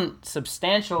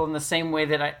non-substantial in the same way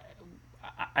that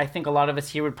I think a lot of us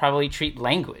here would probably treat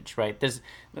language, right?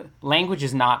 Language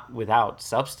is not without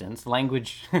substance.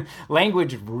 Language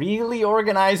really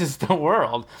organizes the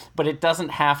world, but it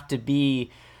doesn't have to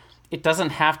be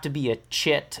a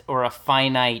chit or a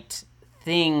finite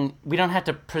thing. We don't have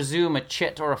to presume a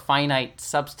chit or a finite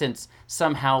substance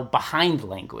somehow behind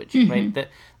language, right?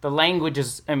 The language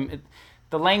is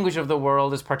the language of the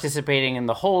world is participating in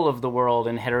the whole of the world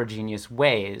in heterogeneous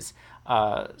ways.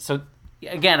 So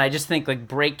again, I just think like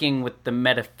breaking with the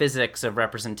metaphysics of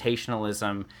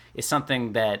representationalism is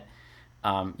something that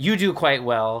you do quite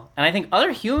well, and I think other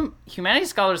humanities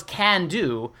scholars can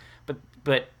do,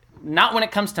 but not when it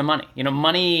comes to money.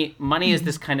 Money is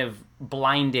this kind of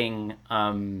blinding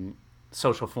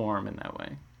social form in that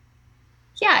way.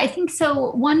 Yeah, I think so.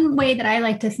 One way that I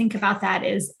like to think about that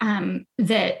is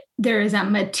that there is a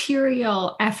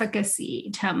material efficacy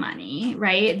to money,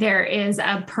 right? There is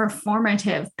a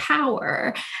performative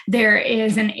power. There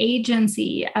is an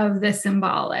agency of the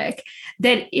symbolic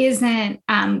that isn't,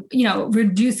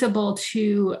 reducible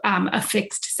to a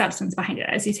fixed substance behind it,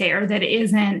 as you say, or that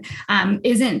isn't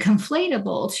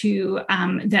conflatable to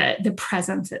the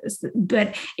presences,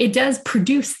 but it does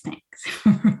produce things.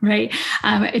 Right?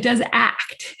 It does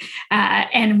act.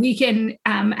 And we can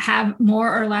have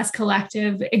more or less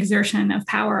collective exertion of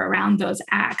power around those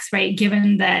acts, right?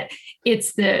 Given that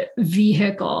it's the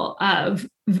vehicle of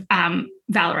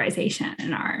valorization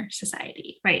in our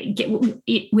society, right?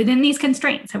 Within these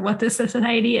constraints of what this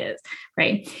society is,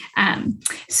 right?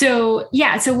 So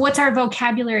what's our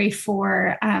vocabulary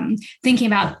for thinking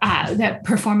about the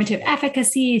performative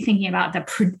efficacy, thinking about the,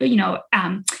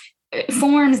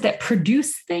 forms that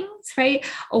produce things, right?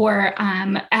 Or,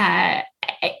 kind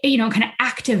of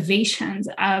activations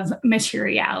of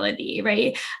materiality,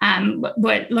 right?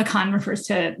 What Lacan refers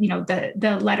to,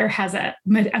 the letter has a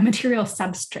material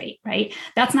substrate, right?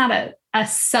 That's not a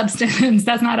substance,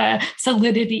 that's not a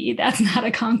solidity, that's not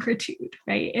a concretude,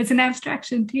 right? It's an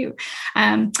abstraction too.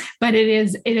 But it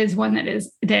is one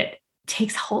that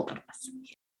takes hold of us.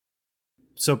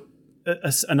 So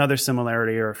another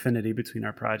similarity or affinity between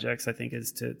our projects, I think,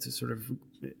 is to sort of,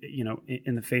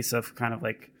 in the face of kind of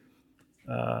like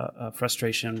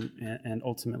frustration and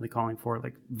ultimately calling for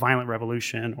like violent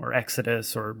revolution or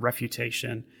exodus or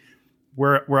refutation,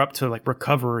 we're up to like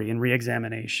recovery and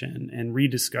reexamination and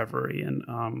rediscovery, and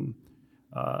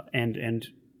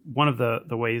one of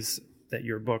the ways that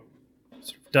your book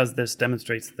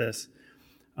demonstrates this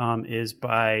is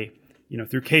by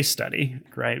through case study,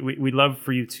 right? We'd love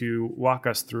for you to walk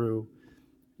us through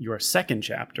your second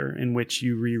chapter, in which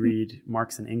you reread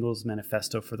Marx and Engels'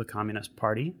 Manifesto for the Communist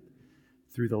Party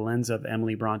through the lens of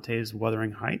Emily Bronte's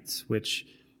Wuthering Heights, which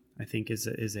I think is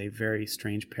a very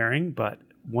strange pairing, but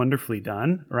wonderfully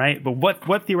done, right? But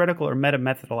what theoretical or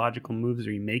meta-methodological moves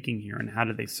are you making here, and how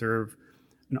do they serve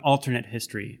an alternate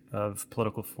history of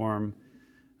political form,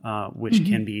 which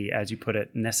can be, as you put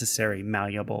it, necessary,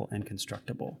 malleable, and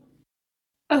constructible?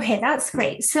 Okay, that's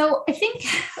great. So I think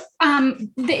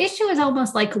the issue is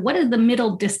almost like, what is the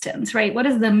middle distance, right? What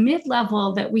is the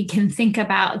mid-level that we can think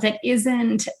about that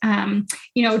isn't,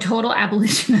 total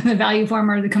abolition of the value form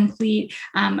or the complete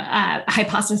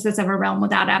hypothesis of a realm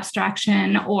without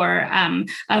abstraction, or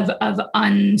of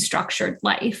unstructured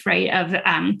life, right? Of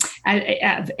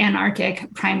anarchic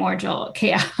primordial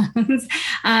chaos.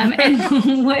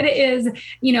 And what is,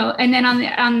 and then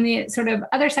on the sort of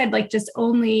other side, like just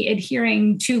only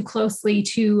adhering too closely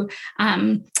to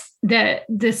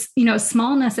this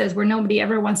smallness is where nobody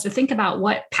ever wants to think about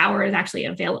what power is actually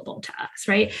available to us,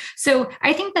 right? So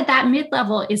I think that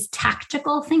mid-level is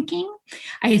tactical thinking.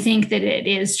 I think that it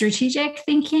is strategic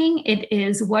thinking. It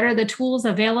is, what are the tools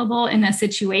available in a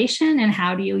situation and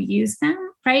how do you use them,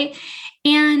 right?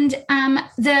 And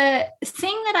the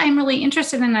thing that I'm really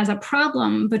interested in as a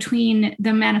problem between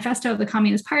the Manifesto of the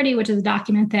Communist Party, which is a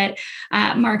document that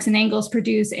Marx and Engels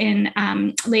produce in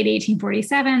late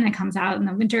 1847, that comes out in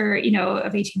the winter,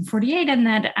 of 1848, and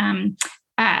that,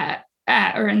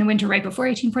 or in the winter right before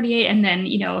 1848, and then,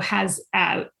 has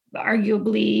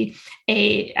arguably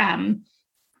a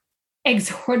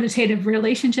exhortative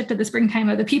relationship to the springtime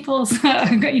of the peoples,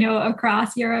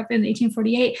 across Europe in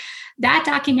 1848. That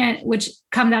document, which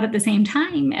comes out at the same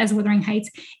time as Wuthering Heights,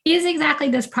 is exactly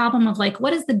this problem of like,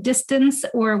 what is the distance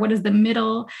or what is the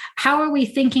middle? How are we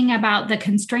thinking about the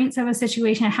constraints of a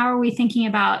situation? How are we thinking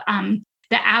about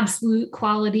the absolute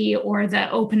quality or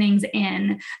the openings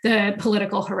in the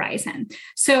political horizon?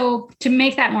 So to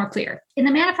make that more clear, in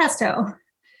the manifesto,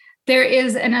 there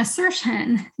is an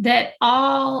assertion that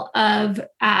all of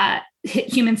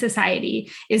human society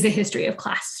is a history of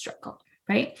class struggle.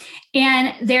 Right.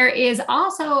 And there is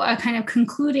also a kind of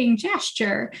concluding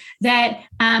gesture that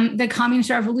the communist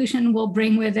revolution will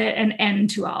bring with it an end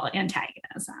to all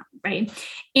antagonism. Right.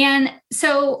 And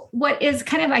so what is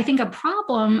kind of, I think, a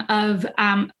problem of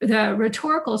the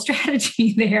rhetorical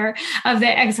strategy there, of the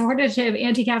exhortative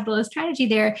anti-capitalist strategy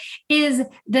there, is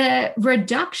the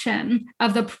reduction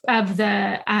of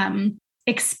the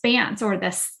expanse, or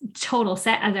this total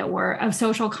set, as it were, of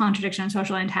social contradiction,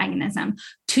 social antagonism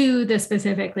to the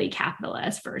specifically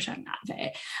capitalist version of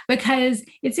it. Because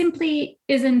it simply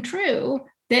isn't true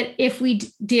that if we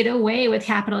did away with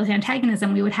capitalist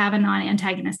antagonism, we would have a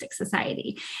non-antagonistic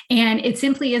society. And it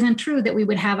simply isn't true that we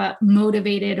would have a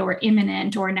motivated or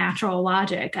imminent or natural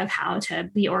logic of how to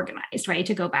be organized, right?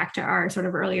 To go back to our sort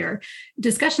of earlier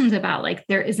discussions about, like,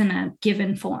 there isn't a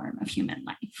given form of human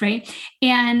life, right?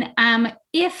 And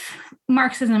if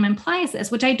Marxism implies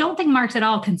this, which I don't think Marx at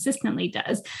all consistently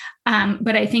does,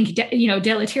 but I think,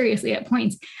 deleteriously at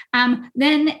points,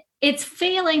 then it's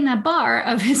failing the bar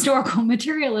of historical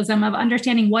materialism, of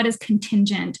understanding what is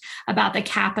contingent about the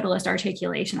capitalist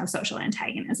articulation of social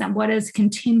antagonism, what is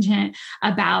contingent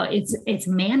about its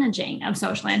managing of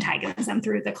social antagonism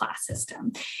through the class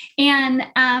system. And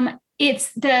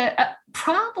it's the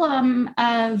problem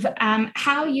of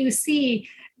how you see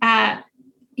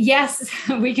yes,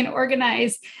 we can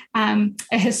organize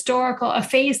a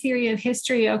phase theory of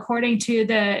history according to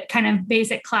the kind of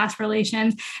basic class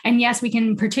relations. And yes, we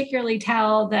can particularly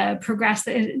tell the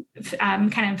progressive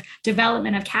kind of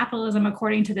development of capitalism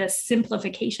according to the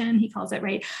simplification, he calls it,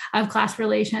 right, of class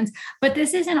relations. But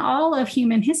this isn't all of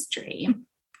human history.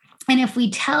 And if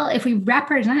we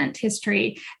represent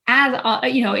history as,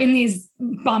 in these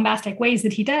bombastic ways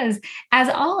that he does, as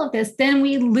all of this, then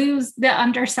we lose the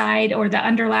underside, or the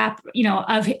underlap,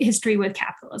 of history with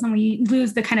capitalism. We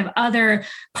lose the kind of other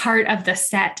part of the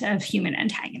set of human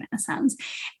antagonisms.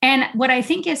 And what I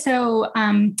think is so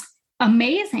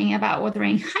amazing about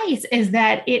Wuthering Heights is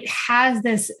that it has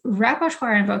this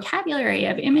repertoire and vocabulary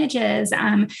of images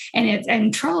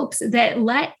and tropes that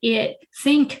let it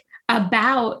think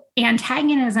about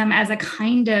antagonism as a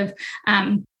kind of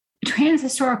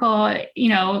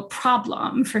transhistorical,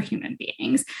 problem for human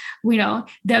beings.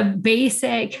 The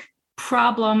basic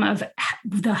problem of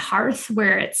the hearth,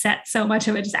 where it sets so much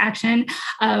of its action,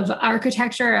 of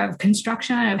architecture, of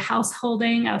construction, of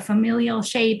householding, of familial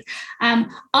shape.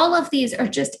 All of these are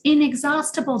just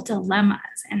inexhaustible dilemmas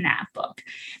in that book.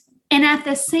 And at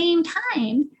the same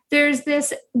time, there's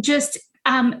this just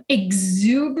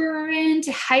exuberant,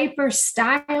 hyper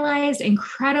stylized,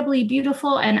 incredibly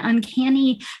beautiful and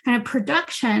uncanny kind of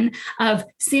production of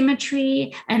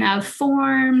symmetry and of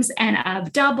forms and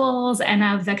of doubles and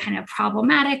of the kind of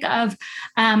problematic of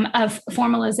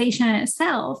formalization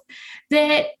itself,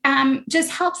 that just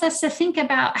helps us to think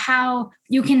about how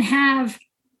you can have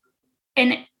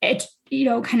kind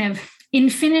of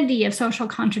infinity of social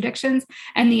contradictions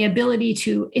and the ability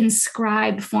to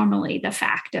inscribe formally the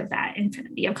fact of that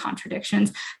infinity of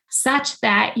contradictions, such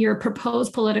that your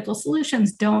proposed political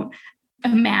solutions don't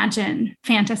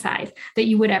fantasize that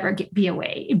you would ever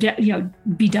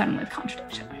be done with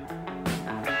contradiction.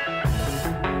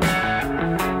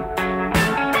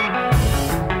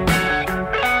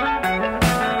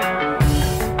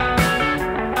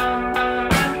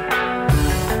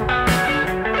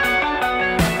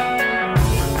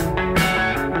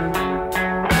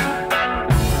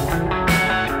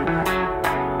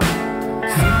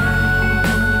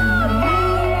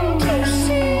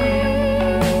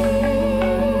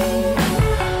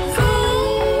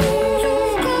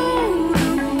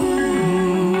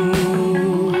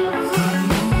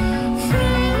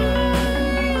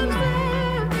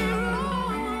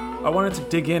 To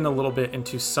dig in a little bit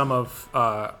into some of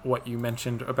what you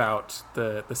mentioned about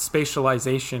the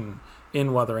spatialization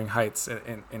in Wuthering Heights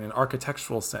in an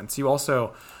architectural sense. You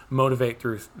also motivate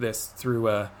through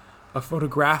a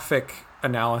photographic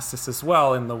analysis as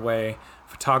well, in the way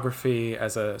photography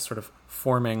as a sort of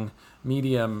forming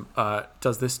medium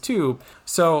does this too.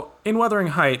 So in Wuthering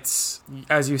Heights,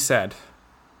 as you said,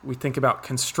 we think about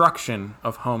construction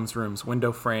of homes, rooms,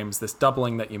 window frames, this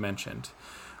doubling that you mentioned,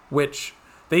 which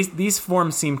these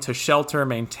forms seem to shelter,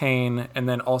 maintain, and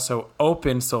then also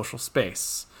open social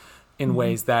space in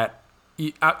ways that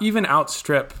even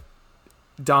outstrip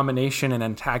domination and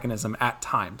antagonism at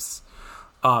times.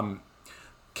 Can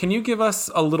you give us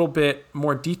a little bit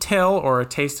more detail or a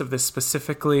taste of this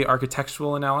specifically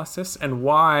architectural analysis, and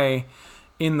why,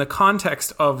 in the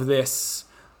context of this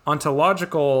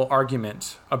ontological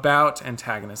argument about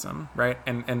antagonism, right?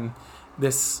 And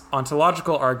this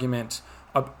ontological argument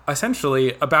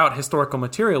essentially about historical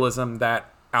materialism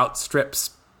that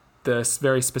outstrips this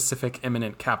very specific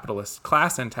imminent capitalist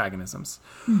class antagonisms.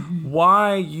 Mm-hmm.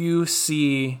 Why you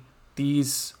see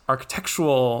these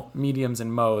architectural mediums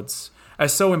and modes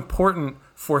as so important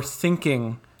for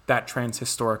thinking that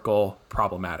transhistorical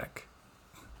problematic?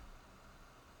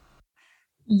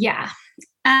 Yeah.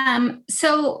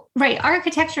 So, right,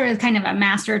 architecture is kind of a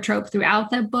master trope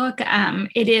throughout the book.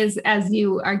 It is, as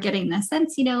you are getting the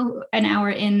sense, an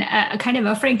hour in, a kind of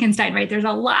a Frankenstein, right? There's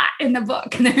a lot in the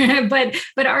book,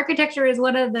 but architecture is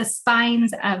one of the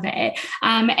spines of it.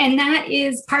 And that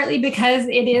is partly because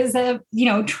it is a,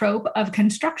 trope of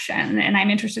construction, and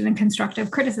I'm interested in constructive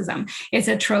criticism. It's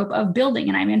a trope of building,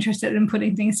 and I'm interested in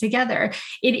putting things together.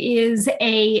 It is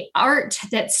a art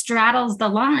that straddles the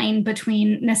line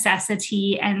between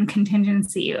necessity and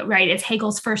contingency, right? It's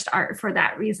Hegel's first art for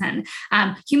that reason.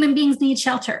 Human beings need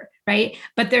shelter, right?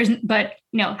 But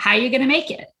how are you going to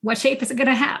make it? What shape is it going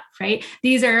to have, right?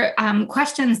 These are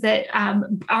questions that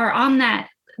are on that,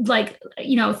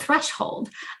 threshold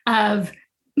of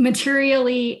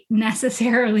materially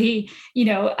necessarily,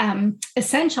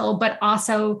 essential, but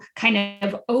also kind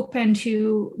of open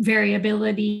to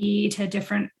variability, to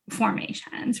different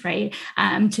formations, right?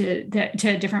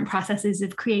 To different processes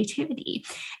of creativity.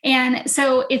 And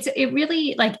so it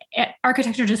really,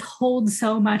 architecture just holds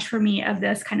so much for me of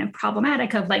this kind of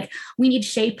problematic of we need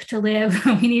shape to live,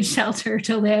 we need shelter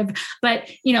to live, but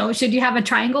should you have a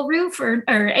triangle roof or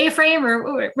A-frame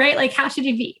or right? How should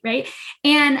you be, right?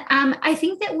 And I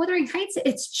think that Wuthering Heights,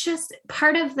 it's just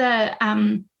part of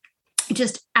the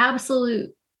just absolute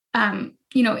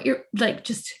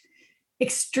just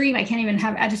extreme, I can't even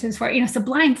have adjectives for it,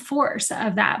 sublime force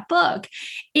of that book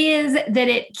is that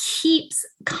it keeps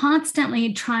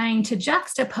constantly trying to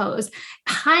juxtapose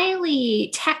highly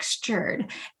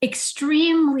textured,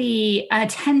 extremely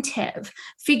attentive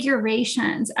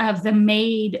figurations of the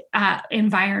made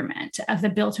environment, of the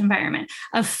built environment,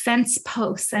 of fence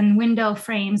posts and window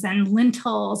frames and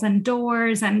lintels and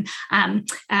doors and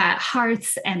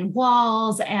hearths and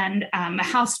walls and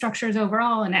house structures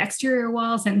overall and exterior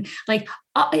walls and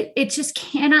it just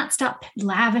cannot stop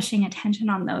lavishing attention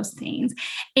on those things.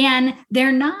 And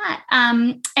they're not,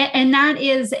 and that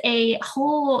is a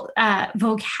whole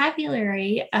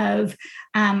vocabulary of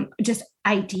just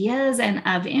ideas and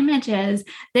of images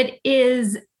that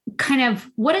is kind of,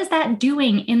 what is that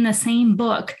doing in the same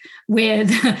book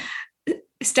with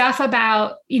stuff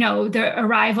about, the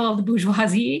arrival of the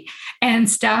bourgeoisie and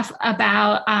stuff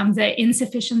about the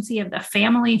insufficiency of the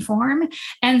family form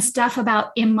and stuff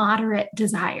about immoderate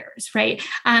desires, right?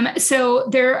 So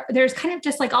there's kind of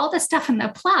just all this stuff in the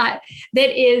plot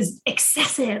that is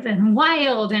excessive and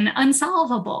wild and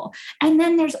unsolvable. And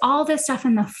then there's all this stuff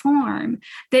in the form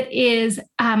that is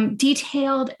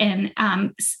detailed and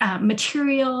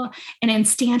material and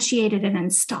instantiated and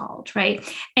installed, right?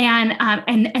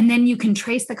 And then you can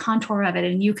trace the contour of it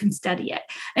and you can study it.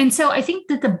 And so I think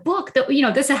that the book that,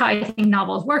 this is how I think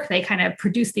novels work. They kind of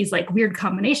produce these weird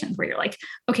combinations where you're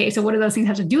okay, so what do those things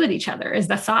have to do with each other is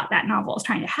the thought that novel is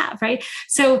trying to have, right?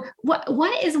 So what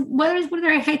is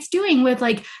Wuthering Heights doing with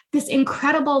this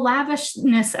incredible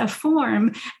lavishness of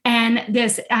form and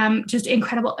this just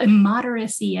incredible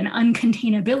immoderacy and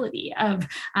uncontainability of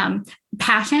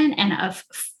passion and of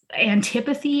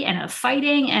antipathy and of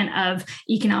fighting and of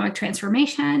economic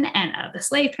transformation and of the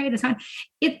slave trade and so on.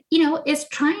 It, is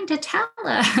trying to tell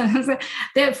us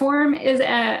that form is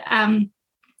a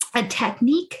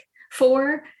technique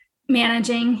for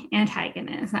managing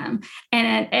antagonism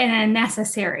and a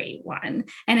necessary one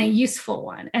and a useful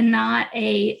one and not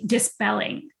a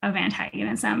dispelling of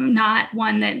antagonism, not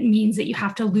one that means that you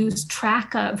have to lose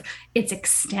track of its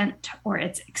extent or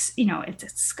its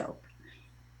scope.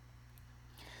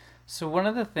 So one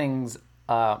of the things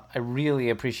I really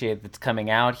appreciate that's coming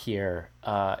out here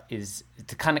is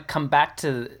to kind of come back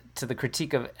to the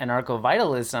critique of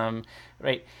anarcho-vitalism,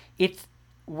 right? It's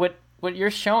what you're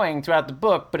showing throughout the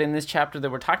book, but in this chapter that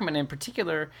we're talking about in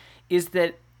particular, is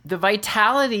that the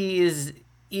vitality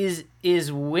is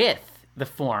with the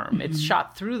form. Mm-hmm. It's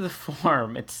shot through the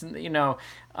form. It's you're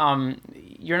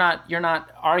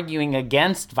not arguing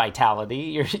against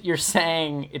vitality. You're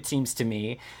saying, it seems to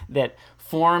me, that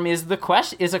form is a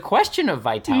question of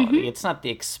vitality. Mm-hmm. It's not the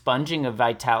expunging of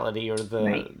vitality or the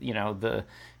right.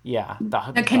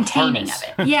 the containing of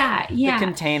it. Yeah. The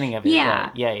containing of it. Yeah.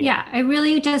 Right. Yeah. I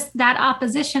really just, that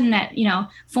opposition that,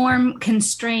 form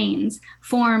constrains,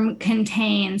 form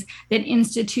contains, that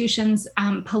institutions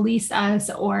police us,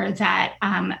 or that,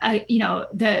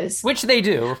 which they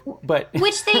do, but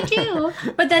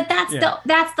that's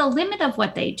the limit of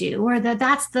what they do, or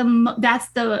that's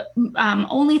the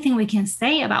only thing we can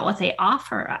say about what they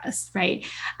offer us, right?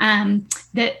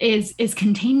 That is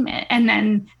containment. And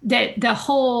then the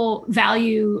whole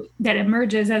value that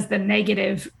emerges as the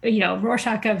negative,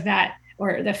 Rorschach of that,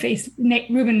 or the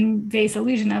Rubin Vase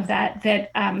illusion of that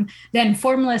then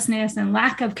formlessness and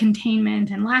lack of containment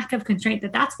and lack of constraint,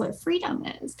 that's what freedom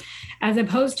is, as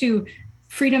opposed to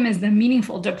freedom is the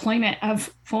meaningful deployment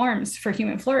of forms for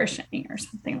human flourishing, or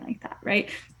something like that, right?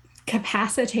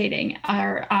 Capacitating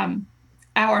our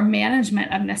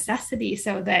management of necessity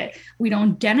so that we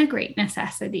don't denigrate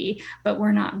necessity, but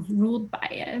we're not ruled by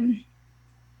it.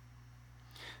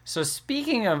 So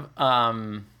speaking of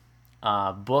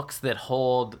books that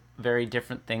hold very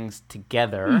different things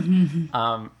together,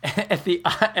 at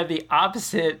the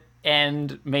opposite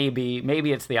end,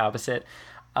 maybe it's the opposite,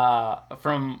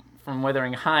 from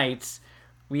Wuthering Heights,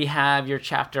 we have your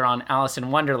chapter on Alice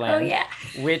in Wonderland,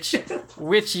 which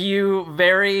you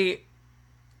very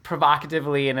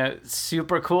provocatively, in a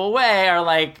super cool way, are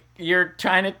like, you're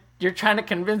trying to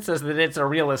convince us that it's a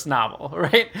realist novel,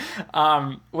 right?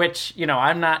 Which,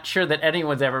 I'm not sure that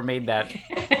anyone's ever made that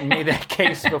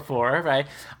case before, right?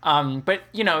 But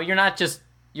you're not just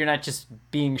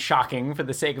being shocking for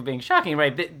the sake of being shocking,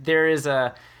 right? There is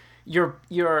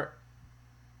you're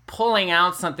pulling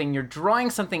out something, you're drawing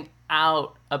something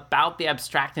out about the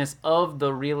abstractness of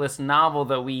the realist novel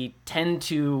that we tend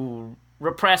to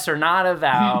repress or not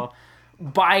avow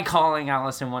by calling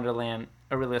Alice in Wonderland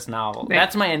a realist novel. Right.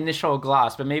 That's my initial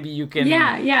gloss, but maybe you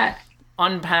can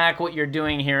unpack what you're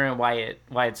doing here and why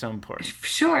it's so important.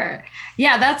 Sure.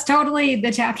 Yeah, that's totally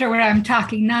the chapter where I'm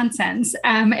talking nonsense,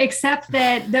 except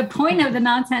that the point of the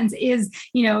nonsense is,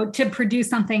 to produce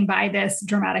something by this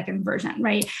dramatic inversion,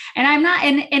 right? And I'm not,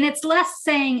 and it's less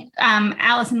saying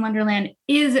Alice in Wonderland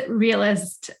is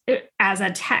realist as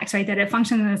a text, right? That it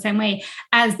functions in the same way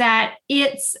as that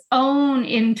its own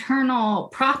internal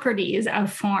properties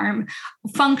of form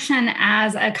function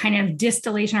as a kind of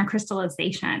distillation or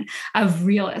crystallization of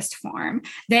realist form,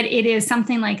 that it is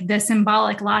something like the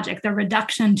symbolic logic, the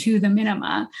reduction to the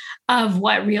minima of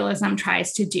what realism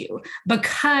tries to do.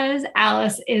 Because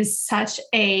Alice is such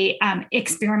a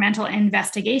experimental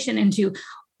investigation into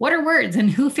what are words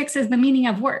and who fixes the meaning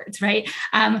of words, right?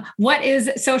 What is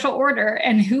social order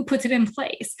and who puts it in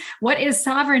place? What is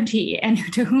sovereignty and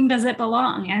to whom does it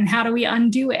belong? And how do we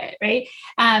undo it, right?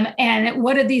 And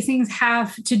what do these things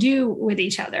have to do with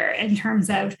each other in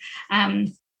terms of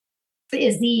why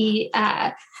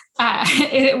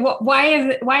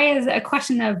is a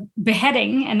question of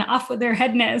beheading and off with their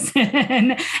headness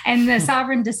and the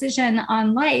sovereign decision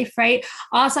on life, right?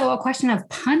 Also a question of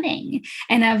punning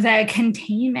and of the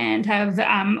containment of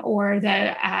or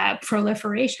the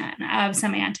proliferation of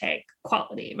semantic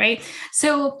quality, right?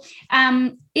 So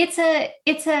it's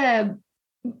a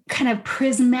kind of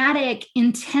prismatic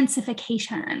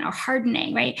intensification or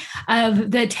hardening, right,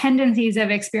 of the tendencies of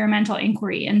experimental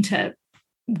inquiry into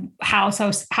how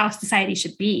society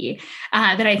should be,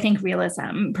 that I think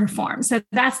realism performs. So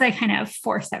that's the kind of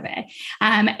force of it.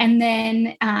 And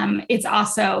then it's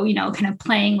also, kind of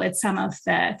playing with some of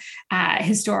the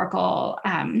historical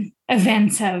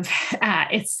events of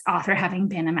its author having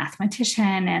been a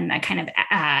mathematician and that kind of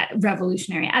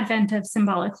revolutionary advent of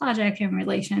symbolic logic in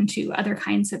relation to other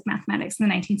kinds of mathematics in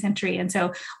the 19th century. And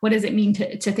so what does it mean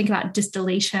to think about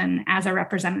distillation as a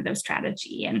representative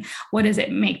strategy? And what does it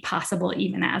make possible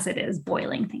even as it is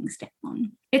boiling things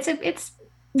down? It's a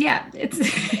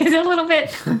little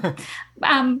bit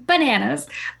bananas,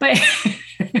 but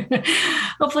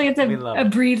hopefully it's a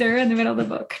breather in the middle of the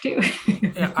book too.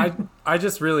 Yeah, I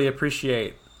just really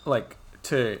appreciate, like,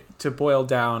 to boil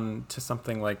down to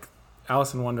something like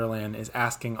Alice in Wonderland is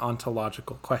asking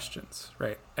ontological questions,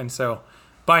 right? And so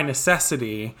by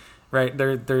necessity, right,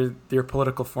 your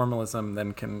political formalism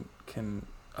then can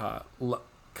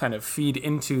kind of feed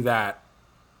into that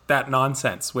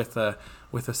nonsense with a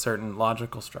certain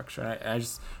logical structure. I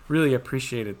just really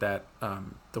appreciated that,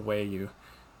 the way you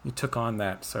took on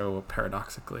that so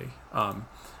paradoxically.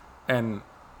 And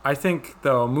I think,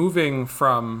 though, moving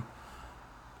from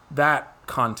that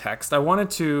context, I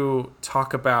wanted to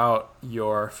talk about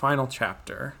your final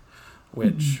chapter,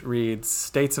 which reads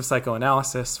States of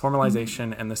Psychoanalysis,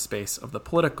 Formalization, and the Space of the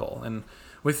Political. And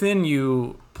within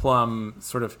you plumb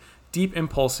sort of deep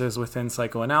impulses within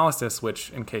psychoanalysis,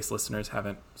 which, in case listeners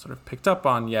haven't sort of picked up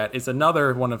on yet, is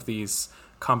another one of these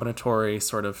combinatory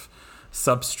sort of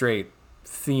substrate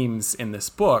themes in this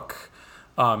book.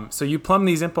 So you plumb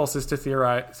these impulses to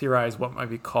theorize what might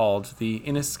be called the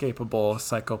inescapable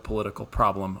psychopolitical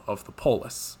problem of the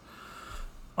polis.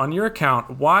 On your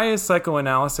account, why is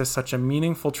psychoanalysis such a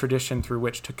meaningful tradition through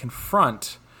which to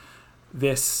confront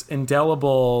this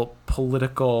indelible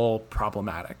political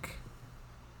problematic?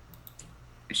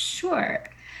 Sure.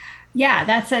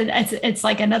 Yeah, it's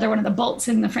like another one of the bolts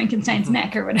in the Frankenstein's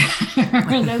neck or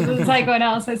whatever. This is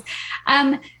psychoanalysis.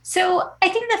 So I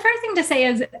think the first thing to say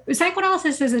is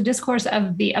psychoanalysis is a discourse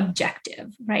of the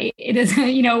objective, right? It is,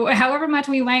 however much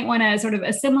we might want to sort of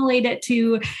assimilate it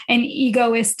to an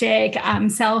egoistic,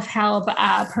 self-help,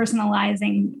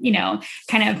 personalizing,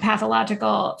 kind of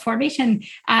pathological formation,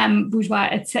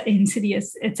 bourgeois,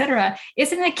 insidious, et cetera,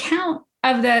 it's an account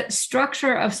of the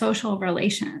structure of social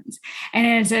relations. And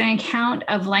it is an account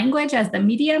of language as the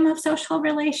medium of social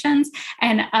relations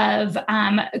and of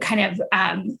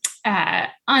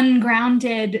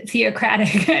ungrounded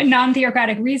theocratic,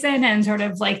 non-theocratic reason and sort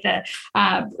of like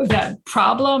the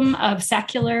problem of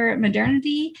secular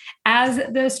modernity as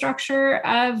the structure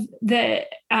of the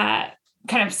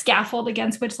kind of scaffold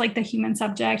against which like the human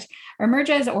subject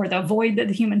emerges, or the void that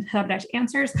the human subject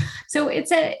answers. So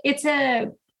it's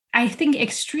a I think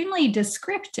extremely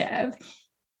descriptive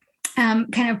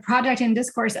kind of project and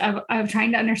discourse of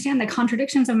trying to understand the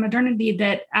contradictions of modernity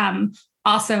that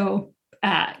also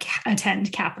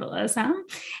attend capitalism,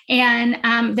 and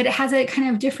that it has a kind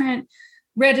of different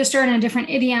register and a different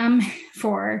idiom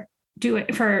for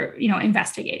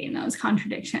investigating those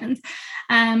contradictions.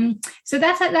 So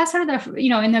that's sort of the,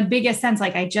 in the biggest sense,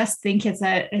 like I just think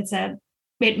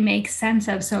it makes sense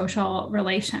of social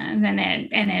relations, and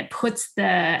it puts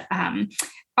the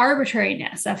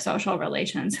arbitrariness of social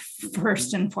relations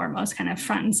first and foremost, kind of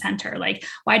front and center. Like,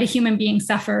 why do human beings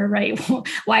suffer, right?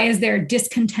 Why is there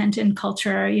discontent in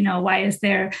culture? Why is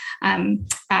there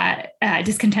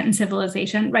discontent in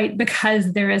civilization, right?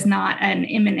 Because there is not an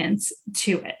immanence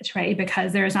to it, right?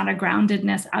 Because there is not a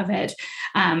groundedness of it,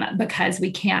 because we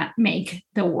can't make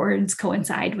the words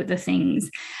coincide with the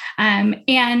things.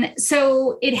 And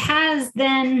so it has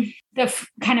then the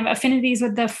kind of affinities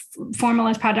with the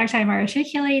formalist project I'm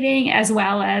articulating, as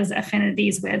well as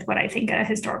affinities with what I think a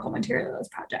historical materialist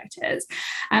project is.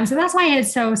 So that's why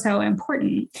it's so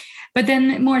important. But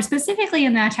then more specifically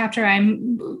in that chapter,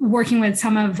 I'm working with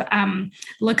some of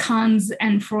Lacan's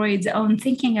and Freud's own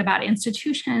thinking about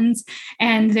institutions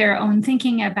and their own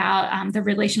thinking about the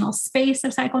relational space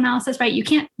of psychoanalysis, right? You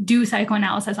can't do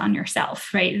psychoanalysis on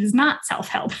yourself, right? It is not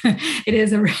self-help. It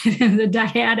is a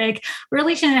dyadic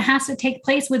relation. It has to take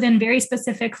place within very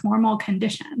specific formal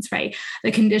conditions, right?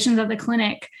 The conditions of the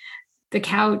clinic, the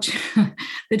couch,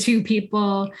 the two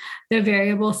people, the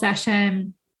variable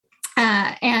session,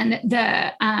 and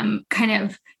the kind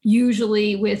of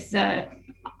usually with the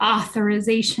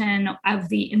authorization of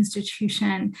the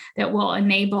institution that will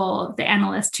enable the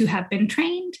analyst to have been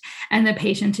trained and the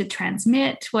patient to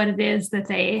transmit what it is that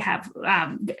they have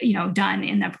done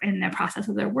in the process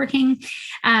of their working.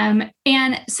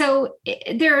 And so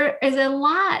there is a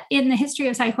lot in the history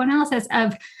of psychoanalysis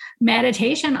of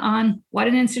meditation on what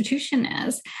an institution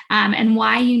is, and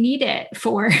why you need it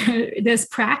for this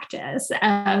practice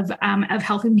of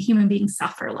helping human beings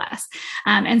suffer less.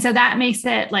 And so that makes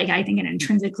it, like, I think, an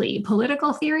intrinsically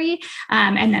political theory.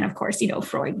 And then, of course,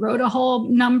 Freud wrote a whole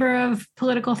number of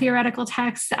political theoretical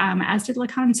texts, as did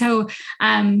Lacan. So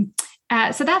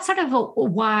that's sort of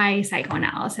why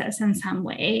psychoanalysis in some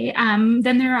way.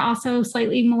 Then there are also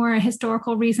slightly more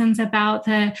historical reasons about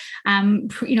the,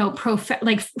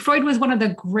 like Freud was one of the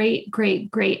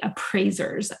great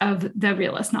appraisers of the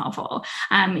realist novel.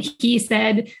 He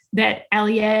said that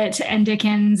Eliot and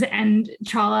Dickens and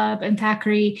Trollope and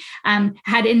Thackeray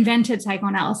had invented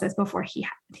psychoanalysis before he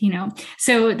had.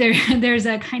 So there's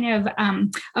a kind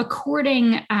of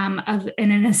according of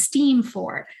an esteem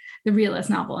for the realist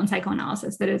novel and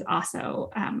psychoanalysis that is also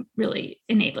really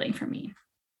enabling for me.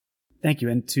 Thank you.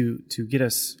 And to get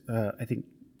us, I think,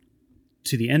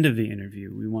 to the end of the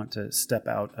interview, we want to step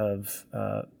out of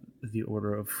the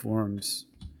order of forms,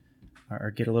 or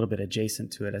get a little bit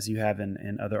adjacent to it, as you have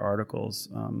in other articles,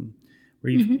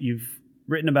 where you've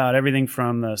written about everything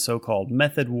from the so-called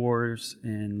method wars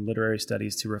in literary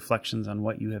studies to reflections on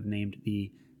what you have named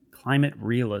the climate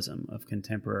realism of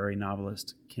contemporary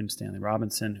novelist Kim Stanley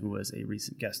Robinson, who was a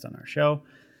recent guest on our show.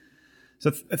 So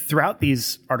throughout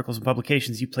these articles and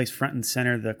publications, you place front and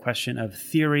center the question of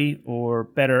theory, or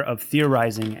better, of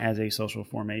theorizing as a social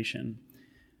formation.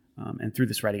 And through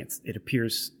this writing, it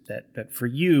appears that for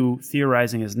you,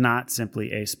 theorizing is not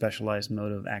simply a specialized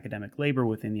mode of academic labor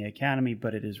within the academy,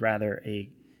 but it is rather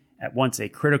at once a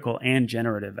critical and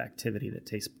generative activity that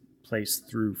takes place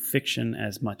through fiction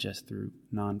as much as through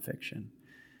nonfiction.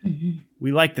 Mm-hmm.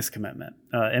 We like this commitment,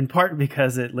 in part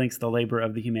because it links the labor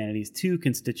of the humanities to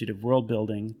constitutive world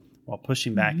building while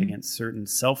pushing back against certain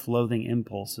self-loathing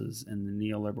impulses in the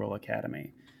neoliberal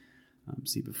academy.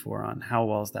 See before on how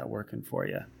well is that working for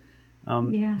you?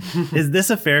 Is this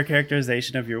a fair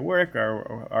characterization of your work,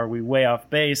 or are we way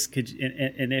off base?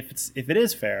 And if it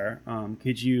is fair,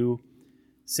 could you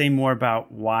say more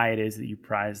about why it is that you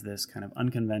prize this kind of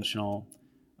unconventional,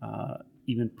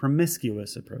 even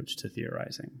promiscuous approach to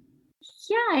theorizing?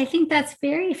 Yeah, I think that's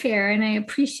very fair, and I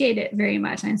appreciate it very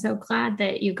much. I'm so glad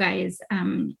that you guys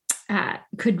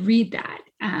could read that.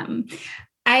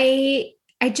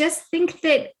 I just think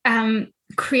that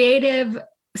creative,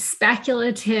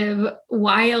 speculative,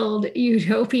 wild,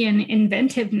 utopian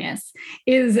inventiveness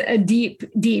is a deep,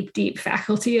 deep, deep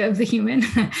faculty of the human.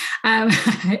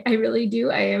 I really do.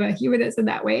 I am a humanist in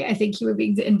that way. I think human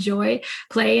beings enjoy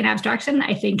play and abstraction.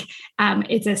 I think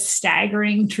it's a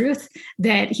staggering truth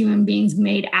that human beings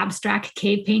made abstract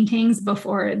cave paintings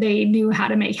before they knew how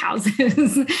to make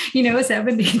houses,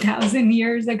 70,000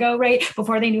 years ago, right?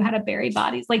 Before they knew how to bury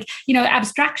bodies.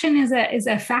 Abstraction is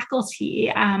a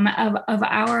faculty of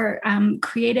our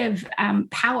creative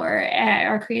power,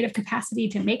 our creative capacity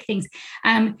to make things.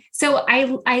 So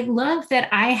I love that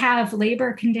I have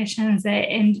labor conditions that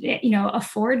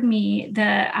afford me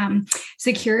the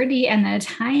security and the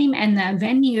time and the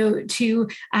venue to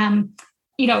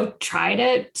try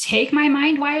to take my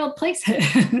mind wild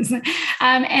places.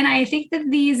 And I think that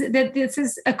this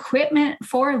is equipment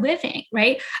for living,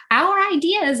 right? Our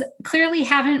ideas clearly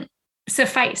haven't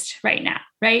sufficed right now,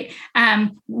 right?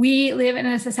 We live in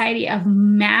a society of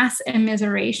mass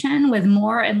immiseration with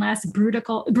more and less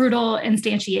brutal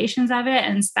instantiations of it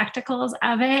and spectacles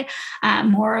of it,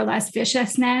 more or less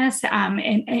viciousness,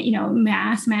 and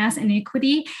mass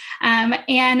iniquity.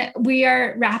 And we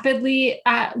are rapidly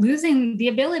losing the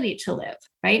ability to live,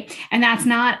 right? And that's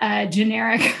not a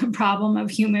generic problem of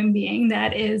human being.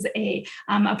 That is a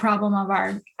problem of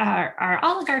our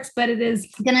oligarchs, but it is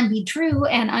going to be true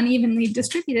and unevenly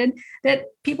distributed that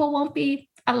people won't be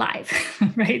alive,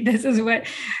 right? This is what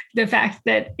the fact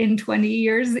that in 20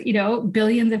 years,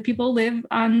 billions of people live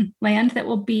on land that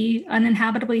will be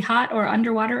uninhabitably hot or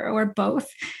underwater or both.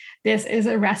 This is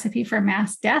a recipe for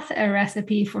mass death, a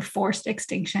recipe for forced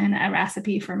extinction, a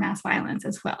recipe for mass violence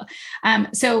as well.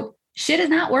 So shit is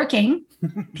not working.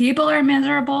 People are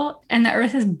miserable and the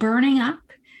earth is burning up.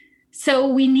 So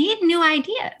we need new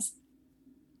ideas.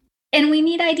 And we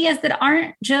need ideas that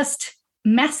aren't just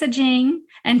messaging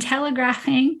and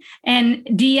telegraphing and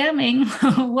DMing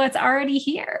what's already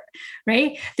here,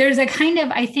 right? There's a kind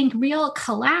of, I think, real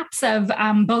collapse of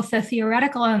both the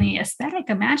theoretical and the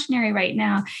aesthetic imaginary right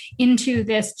now into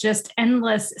this just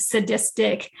endless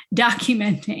sadistic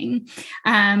documenting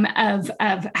of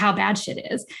how bad shit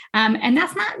is. And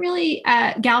that's not really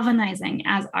galvanizing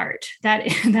as art.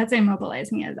 That's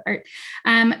immobilizing as art.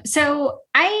 So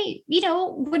I,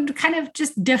 would kind of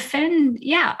just defend,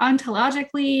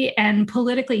 ontologically and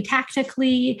politically,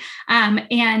 tactically,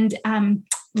 and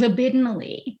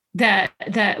libidinally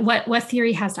what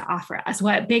theory has to offer us,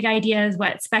 what big ideas,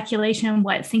 what speculation,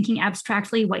 what thinking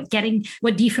abstractly, what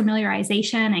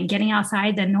defamiliarization and getting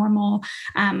outside the normal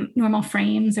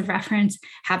frames of reference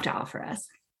have to offer us.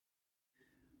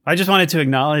 I just wanted to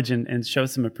acknowledge and show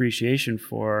some appreciation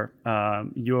for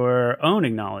your own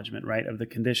acknowledgement, right, of the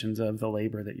conditions of the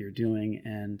labor that you're doing,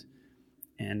 and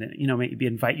maybe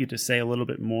invite you to say a little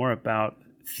bit more about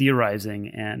theorizing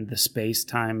and the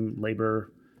space-time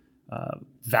labor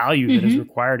value that is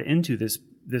required into this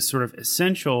sort of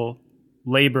essential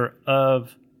labor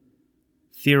of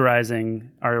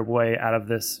theorizing our way out of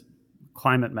this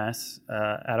climate mess,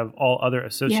 out of all other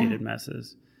associated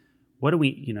messes. What do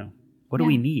we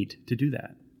need to do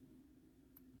that?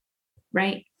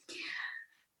 Right.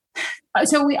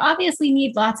 So we obviously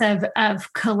need lots of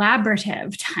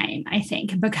collaborative time, I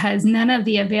think, because none of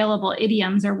the available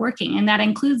idioms are working. And that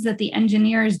includes that the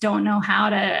engineers don't know how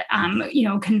to,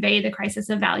 convey the crisis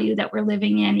of value that we're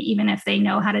living in, even if they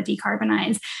know how to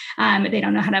decarbonize. They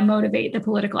don't know how to motivate the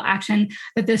political action,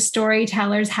 that the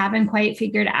storytellers haven't quite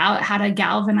figured out how to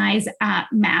galvanize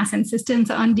mass insistence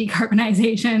on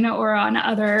decarbonization or on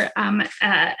other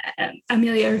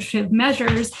ameliorative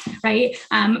measures, right?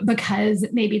 Because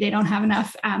maybe they don't have have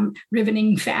enough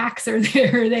riveting facts, or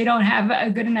they don't have a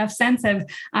good enough sense of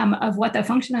what the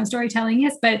function of storytelling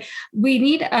is. But we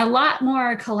need a lot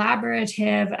more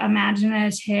collaborative,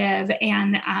 imaginative,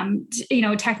 and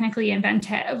technically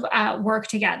inventive work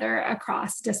together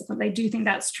across disciplines. I do think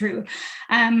that's true.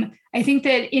 I think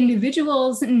that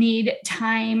individuals need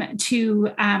time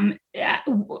to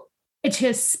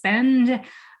spend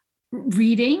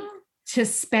reading, to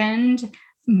spend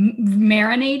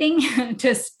marinating,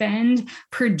 to spend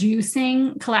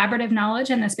producing collaborative knowledge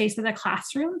in the space of the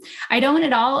classroom. I don't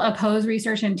at all oppose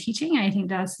research and teaching. I think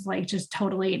that's just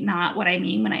totally not what I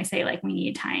mean when I say we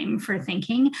need time for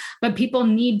thinking, but people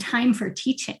need time for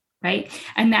teaching. Right.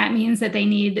 And that means that they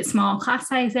need small class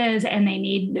sizes, and they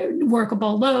need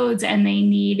workable loads, and they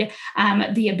need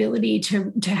the ability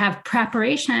to have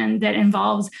preparation that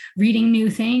involves reading new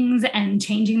things and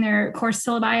changing their course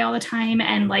syllabi all the time,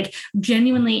 and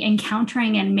genuinely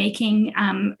encountering and making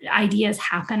ideas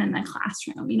happen in the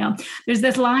classroom. There's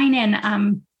this line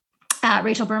in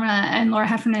Rachel Burma and Laura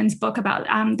Heffernan's book about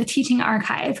the teaching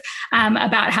archive,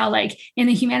 about how in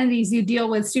the humanities you deal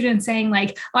with students saying oh,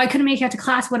 I couldn't make it to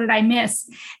class. What did I miss?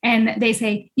 And they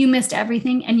say, you missed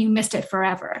everything, and you missed it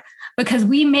forever, because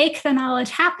we make the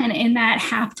knowledge happen in that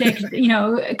haptic,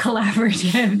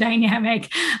 collaborative,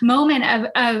 dynamic moment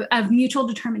of mutual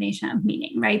determination of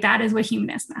meaning, right? That is what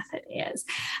humanist method is.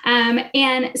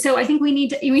 And so I think we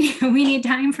need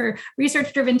time for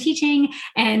research-driven teaching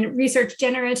and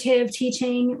research-generative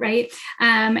teaching, right?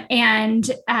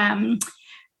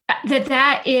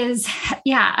 That is,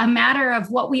 a matter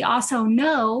of what we also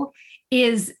know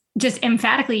is just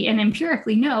emphatically and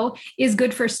empirically know is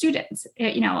good for students,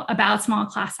 about small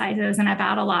class sizes, and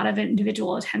about a lot of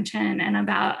individual attention, and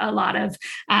about a lot of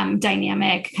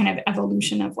dynamic kind of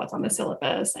evolution of what's on the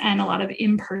syllabus, and a lot of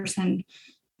in-person,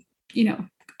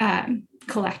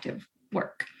 collective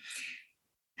work.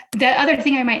 The other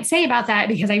thing I might say about that,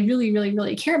 because I really, really,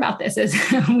 really care about this, is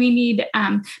we need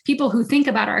people who think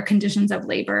about our conditions of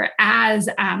labor as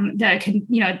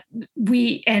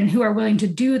we, and who are willing to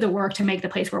do the work to make the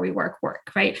place where we work,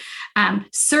 right?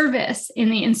 Service in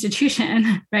the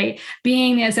institution, right?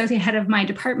 Being the associate head of my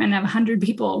department of 100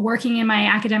 people working in my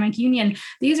academic union,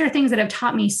 these are things that have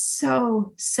taught me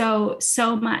so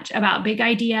much about big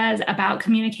ideas, about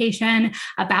communication,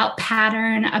 about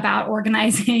pattern, about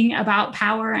organizing, about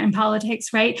power and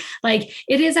politics, right?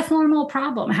 It is a formal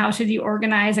problem. How should you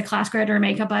organize a class grid or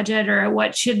make a budget, or at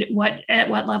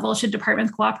what level should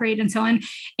departments cooperate, and so on.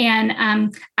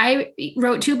 And I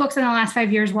wrote 2 books in the last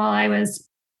 5 years while I was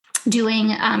doing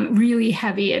really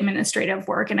heavy administrative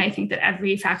work. And I think that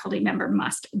every faculty member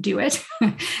must do it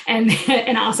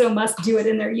and also must do it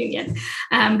in their union,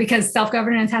 because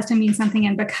self-governance has to mean something.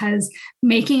 And because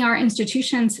making our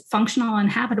institutions functional and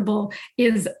habitable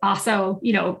is also,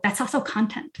 that's also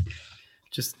content.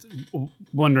 Just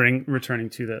wondering,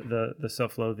 returning to the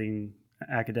self-loathing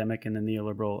academic and the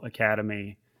neoliberal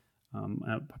academy,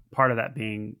 part of that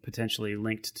being potentially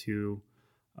linked to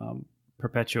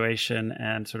perpetuation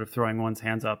and sort of throwing one's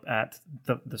hands up at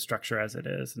the structure as it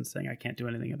is, and saying, I can't do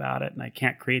anything about it, and I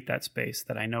can't create that space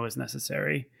that I know is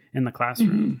necessary in the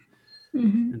classroom.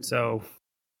 Mm-hmm. And so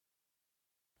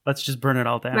let's just burn it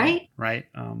all down. Right. Right.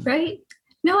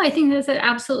 No, I think that's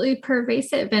absolutely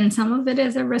pervasive. And some of it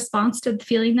is a response to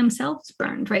feeling themselves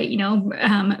burned, right?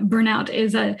 Burnout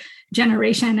is a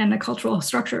generation and a cultural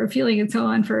structure of feeling and so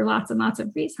on for lots and lots of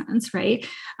reasons, right?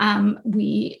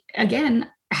 We,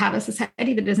 again, have a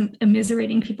society that isn't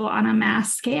immiserating people on a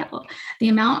mass scale. The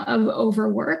amount of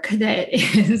overwork that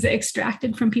is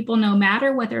extracted from people, no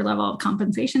matter what their level of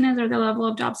compensation is or their level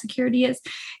of job security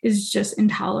is just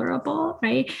intolerable,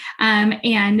 right?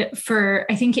 And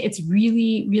I think it's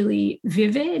really, really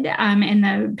vivid in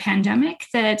the pandemic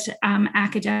that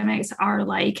academics are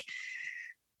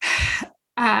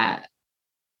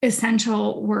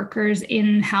essential workers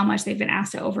in how much they've been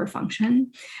asked to overfunction,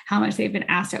 how much they've been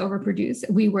asked to overproduce.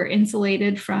 We were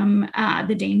insulated from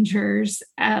the dangers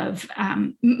of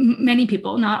many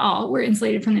people, not all, were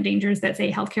insulated from the dangers that,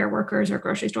 say, healthcare workers or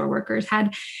grocery store workers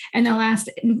had in the last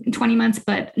 20 months,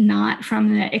 but not from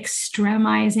the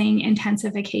extremizing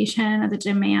intensification of the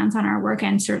demands on our work,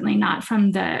 and certainly not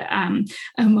from the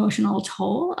emotional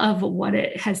toll of what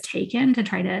it has taken to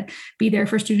try to be there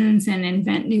for students and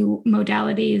invent new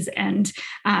modalities and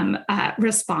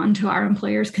respond to our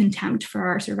employers' contempt for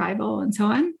our survival and so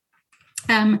on.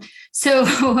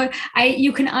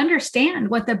 You can understand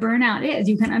what the burnout is.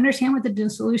 You can understand what the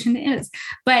dissolution is,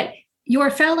 but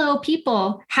your fellow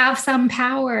people have some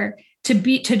power to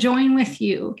join with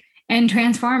you and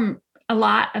transform a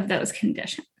lot of those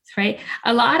conditions, right?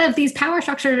 A lot of these power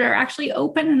structures are actually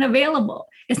open and available.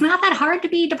 It's not that hard to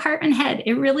be department head.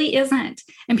 It really isn't.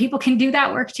 And people can do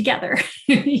that work together,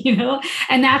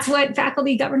 and that's what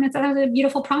faculty governance, that's a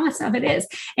beautiful promise of it is.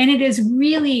 And it is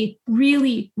really,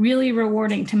 really, really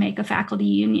rewarding to make a faculty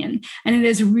union. And it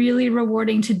is really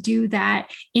rewarding to do that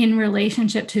in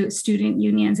relationship to student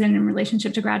unions and in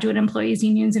relationship to graduate employees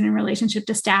unions and in relationship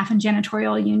to staff and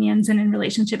janitorial unions and in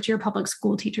relationship to your public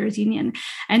school teachers union.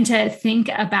 And to think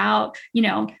about,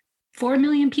 4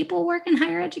 million people work in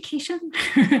higher education,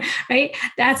 right?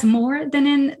 That's more than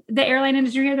in the airline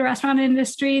industry or the restaurant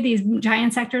industry, these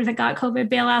giant sectors that got COVID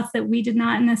bailouts that we did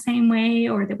not in the same way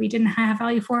or that we didn't have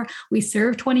value for. We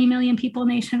serve 20 million people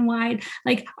nationwide.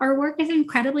 Like, our work is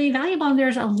incredibly valuable, and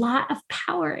there's a lot of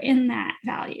power in that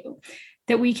value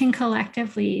that we can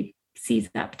collectively seize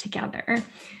up together.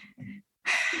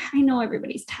 I know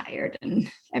everybody's tired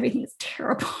and everything is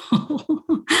terrible,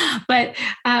 but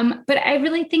I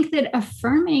really think that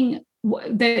affirming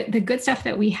the good stuff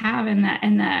that we have and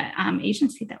the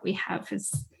agency that we have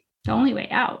is the only way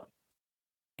out.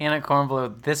 Anna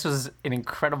Kornbluh, this was an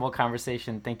incredible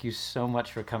conversation. Thank you so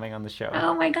much for coming on the show.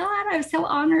 Oh my God, I'm so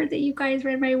honored that you guys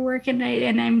read my work, and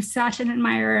I'm such an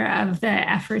admirer of the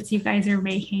efforts you guys are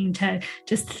making to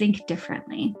just think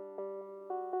differently.